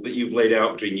model that you've laid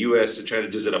out between US and China,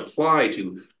 does it apply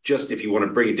to just, if you want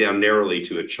to bring it down narrowly,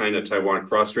 to a China-Taiwan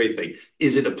cross-strait thing?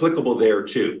 Is it applicable there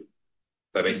too?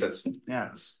 That makes sense.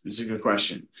 Yeah, it's a good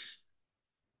question.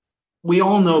 We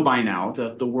all know by now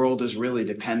that the world is really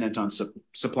dependent on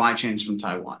supply chains from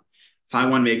Taiwan.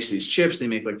 Taiwan makes these chips. They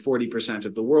make like 40%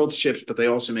 of the world's chips, but they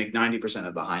also make 90%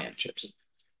 of the high-end chips.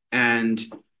 And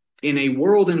in a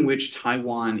world in which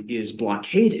Taiwan is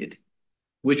blockaded,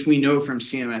 which we know from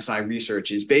CMSI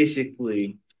research is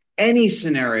basically any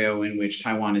scenario in which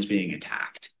Taiwan is being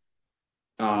attacked,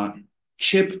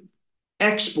 chip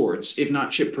exports, if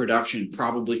not chip production,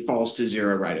 probably falls to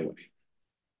zero right away.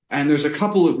 And there's a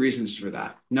couple of reasons for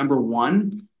that. Number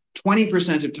one,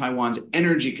 20% of Taiwan's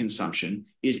energy consumption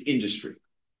is industry.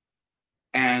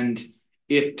 And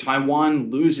if Taiwan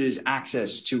loses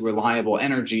access to reliable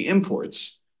energy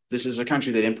imports, this is a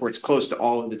country that imports close to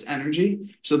all of its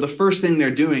energy. So the first thing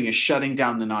they're doing is shutting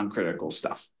down the non-critical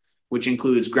stuff, which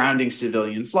includes grounding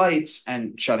civilian flights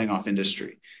and shutting off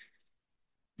industry.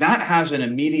 That has an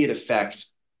immediate effect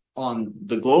on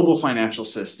the global financial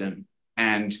system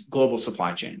and global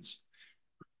supply chains.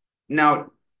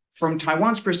 Now, from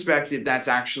Taiwan's perspective, that's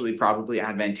actually probably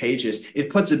advantageous. It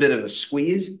puts a bit of a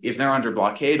squeeze if they're under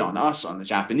blockade on us, on the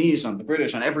Japanese, on the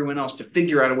British, on everyone else to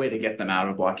figure out a way to get them out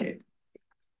of blockade.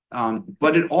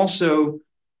 But it also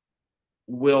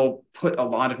will put a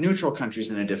lot of neutral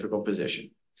countries in a difficult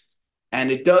position.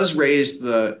 And it does raise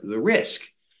the risk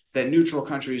that neutral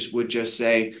countries would just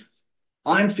say,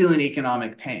 I'm feeling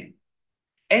economic pain.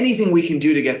 Anything we can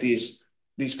do to get these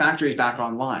factories back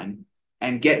online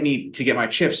and get my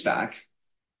chips back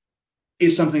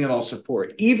is something that I'll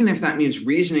support, even if that means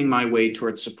reasoning my way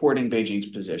towards supporting Beijing's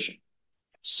position.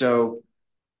 So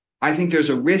I think there's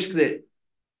a risk that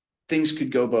things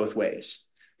could go both ways.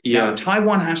 Yeah. Now,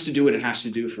 Taiwan has to do what it has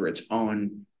to do for its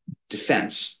own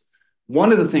defense.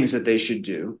 One of the things that they should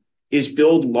do is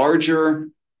build larger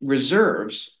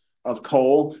reserves of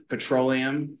coal,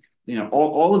 petroleum,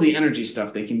 all of the energy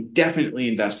stuff. They can definitely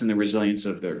invest in the resilience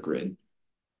of their grid.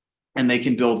 And they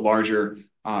can build larger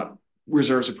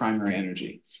reserves of primary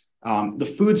energy.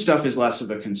 The food stuff is less of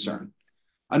a concern.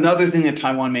 Another thing that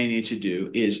Taiwan may need to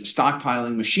do is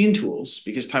stockpiling machine tools,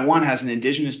 because Taiwan has an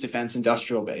indigenous defense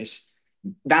industrial base.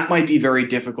 That might be very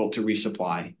difficult to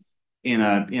resupply in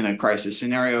a crisis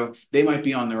scenario. They might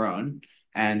be on their own.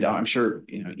 And I'm sure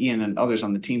Ian and others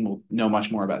on the team will know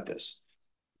much more about this.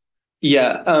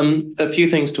 Yeah, a few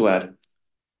things to add.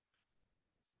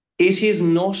 It is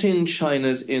not in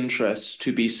China's interest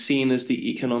to be seen as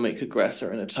the economic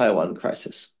aggressor in a Taiwan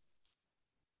crisis.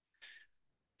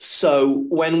 So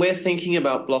when we're thinking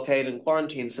about blockade and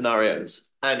quarantine scenarios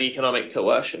and economic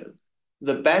coercion,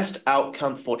 the best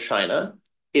outcome for China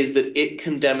is that it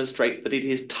can demonstrate that it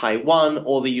is Taiwan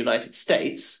or the United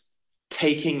States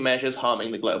taking measures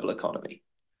harming the global economy.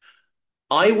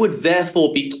 I would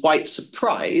therefore be quite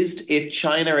surprised if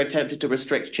China attempted to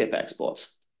restrict chip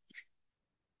exports,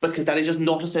 because that is just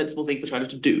not a sensible thing for China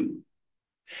to do.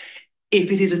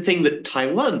 If it is a thing that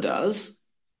Taiwan does,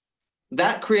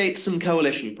 that creates some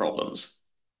coalition problems.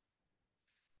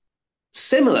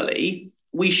 Similarly,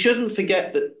 we shouldn't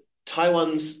forget that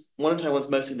one of Taiwan's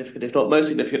most significant, if not most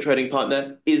significant, trading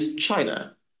partner is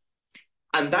China.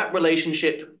 And that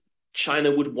relationship,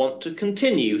 China would want to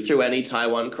continue through any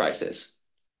Taiwan crisis.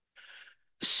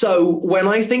 So when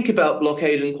I think about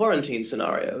blockade and quarantine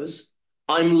scenarios,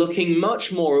 I'm looking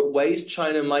much more at ways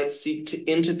China might seek to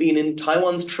intervene in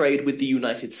Taiwan's trade with the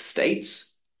United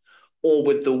States or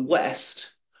with the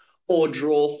West, or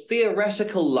draw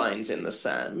theoretical lines in the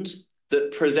sand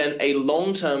that present a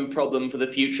long-term problem for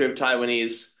the future of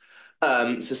Taiwanese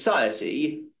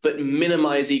society, but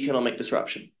minimize economic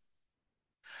disruption.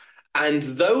 And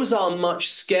those are much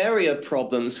scarier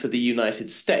problems for the United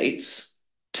States,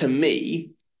 to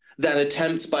me, than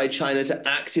attempts by China to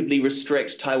actively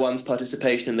restrict Taiwan's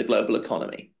participation in the global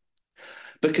economy.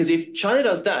 Because if China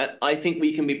does that, I think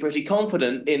we can be pretty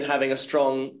confident in having a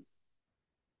strong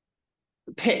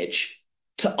pitch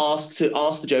to ask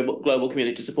the global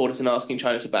community to support us in asking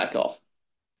China to back off.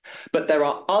 But there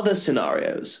are other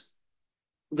scenarios.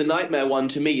 The nightmare one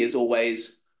to me is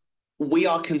always, we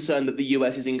are concerned that the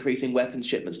US is increasing weapons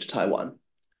shipments to Taiwan.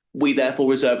 We therefore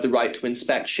reserve the right to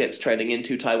inspect ships trading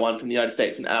into Taiwan from the United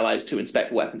States and allies to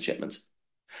inspect weapons shipments.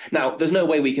 Now, there's no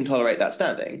way we can tolerate that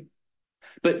standing,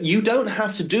 but you don't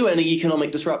have to do any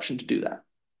economic disruption to do that.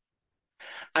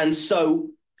 And so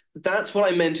that's what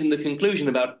I meant in the conclusion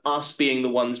about us being the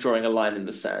ones drawing a line in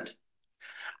the sand.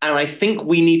 And I think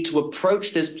we need to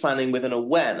approach this planning with an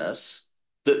awareness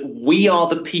that we are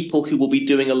the people who will be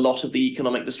doing a lot of the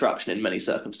economic disruption in many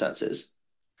circumstances.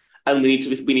 And we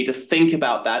need to think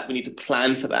about that. We need to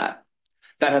plan for that.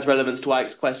 That has relevance to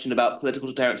Ike's question about political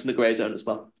deterrence in the grey zone as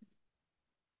well.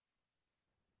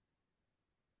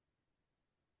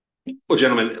 Well,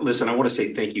 gentlemen, listen, I want to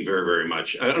say thank you very, very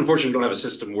much. Unfortunately, we don't have a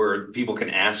system where people can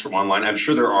ask from online. I'm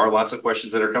sure there are lots of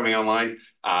questions that are coming online.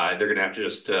 They're going to have to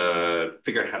just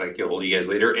figure out how to get hold of you guys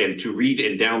later and to read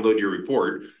and download your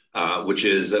report, which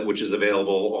is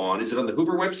available on, is it on the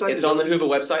Hoover website? It's on the Hoover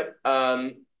website.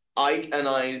 Ike and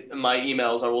my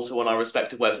emails are also on our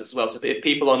respective websites as well. So if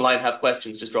people online have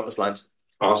questions, just drop us lines.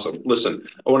 Awesome. Listen,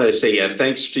 I want to say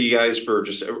thanks to you guys for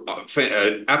just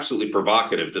an absolutely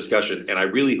provocative discussion. And I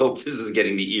really hope this is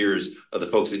getting the ears of the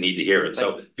folks that need to hear it.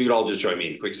 So if you could all just join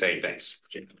me in quick saying thanks.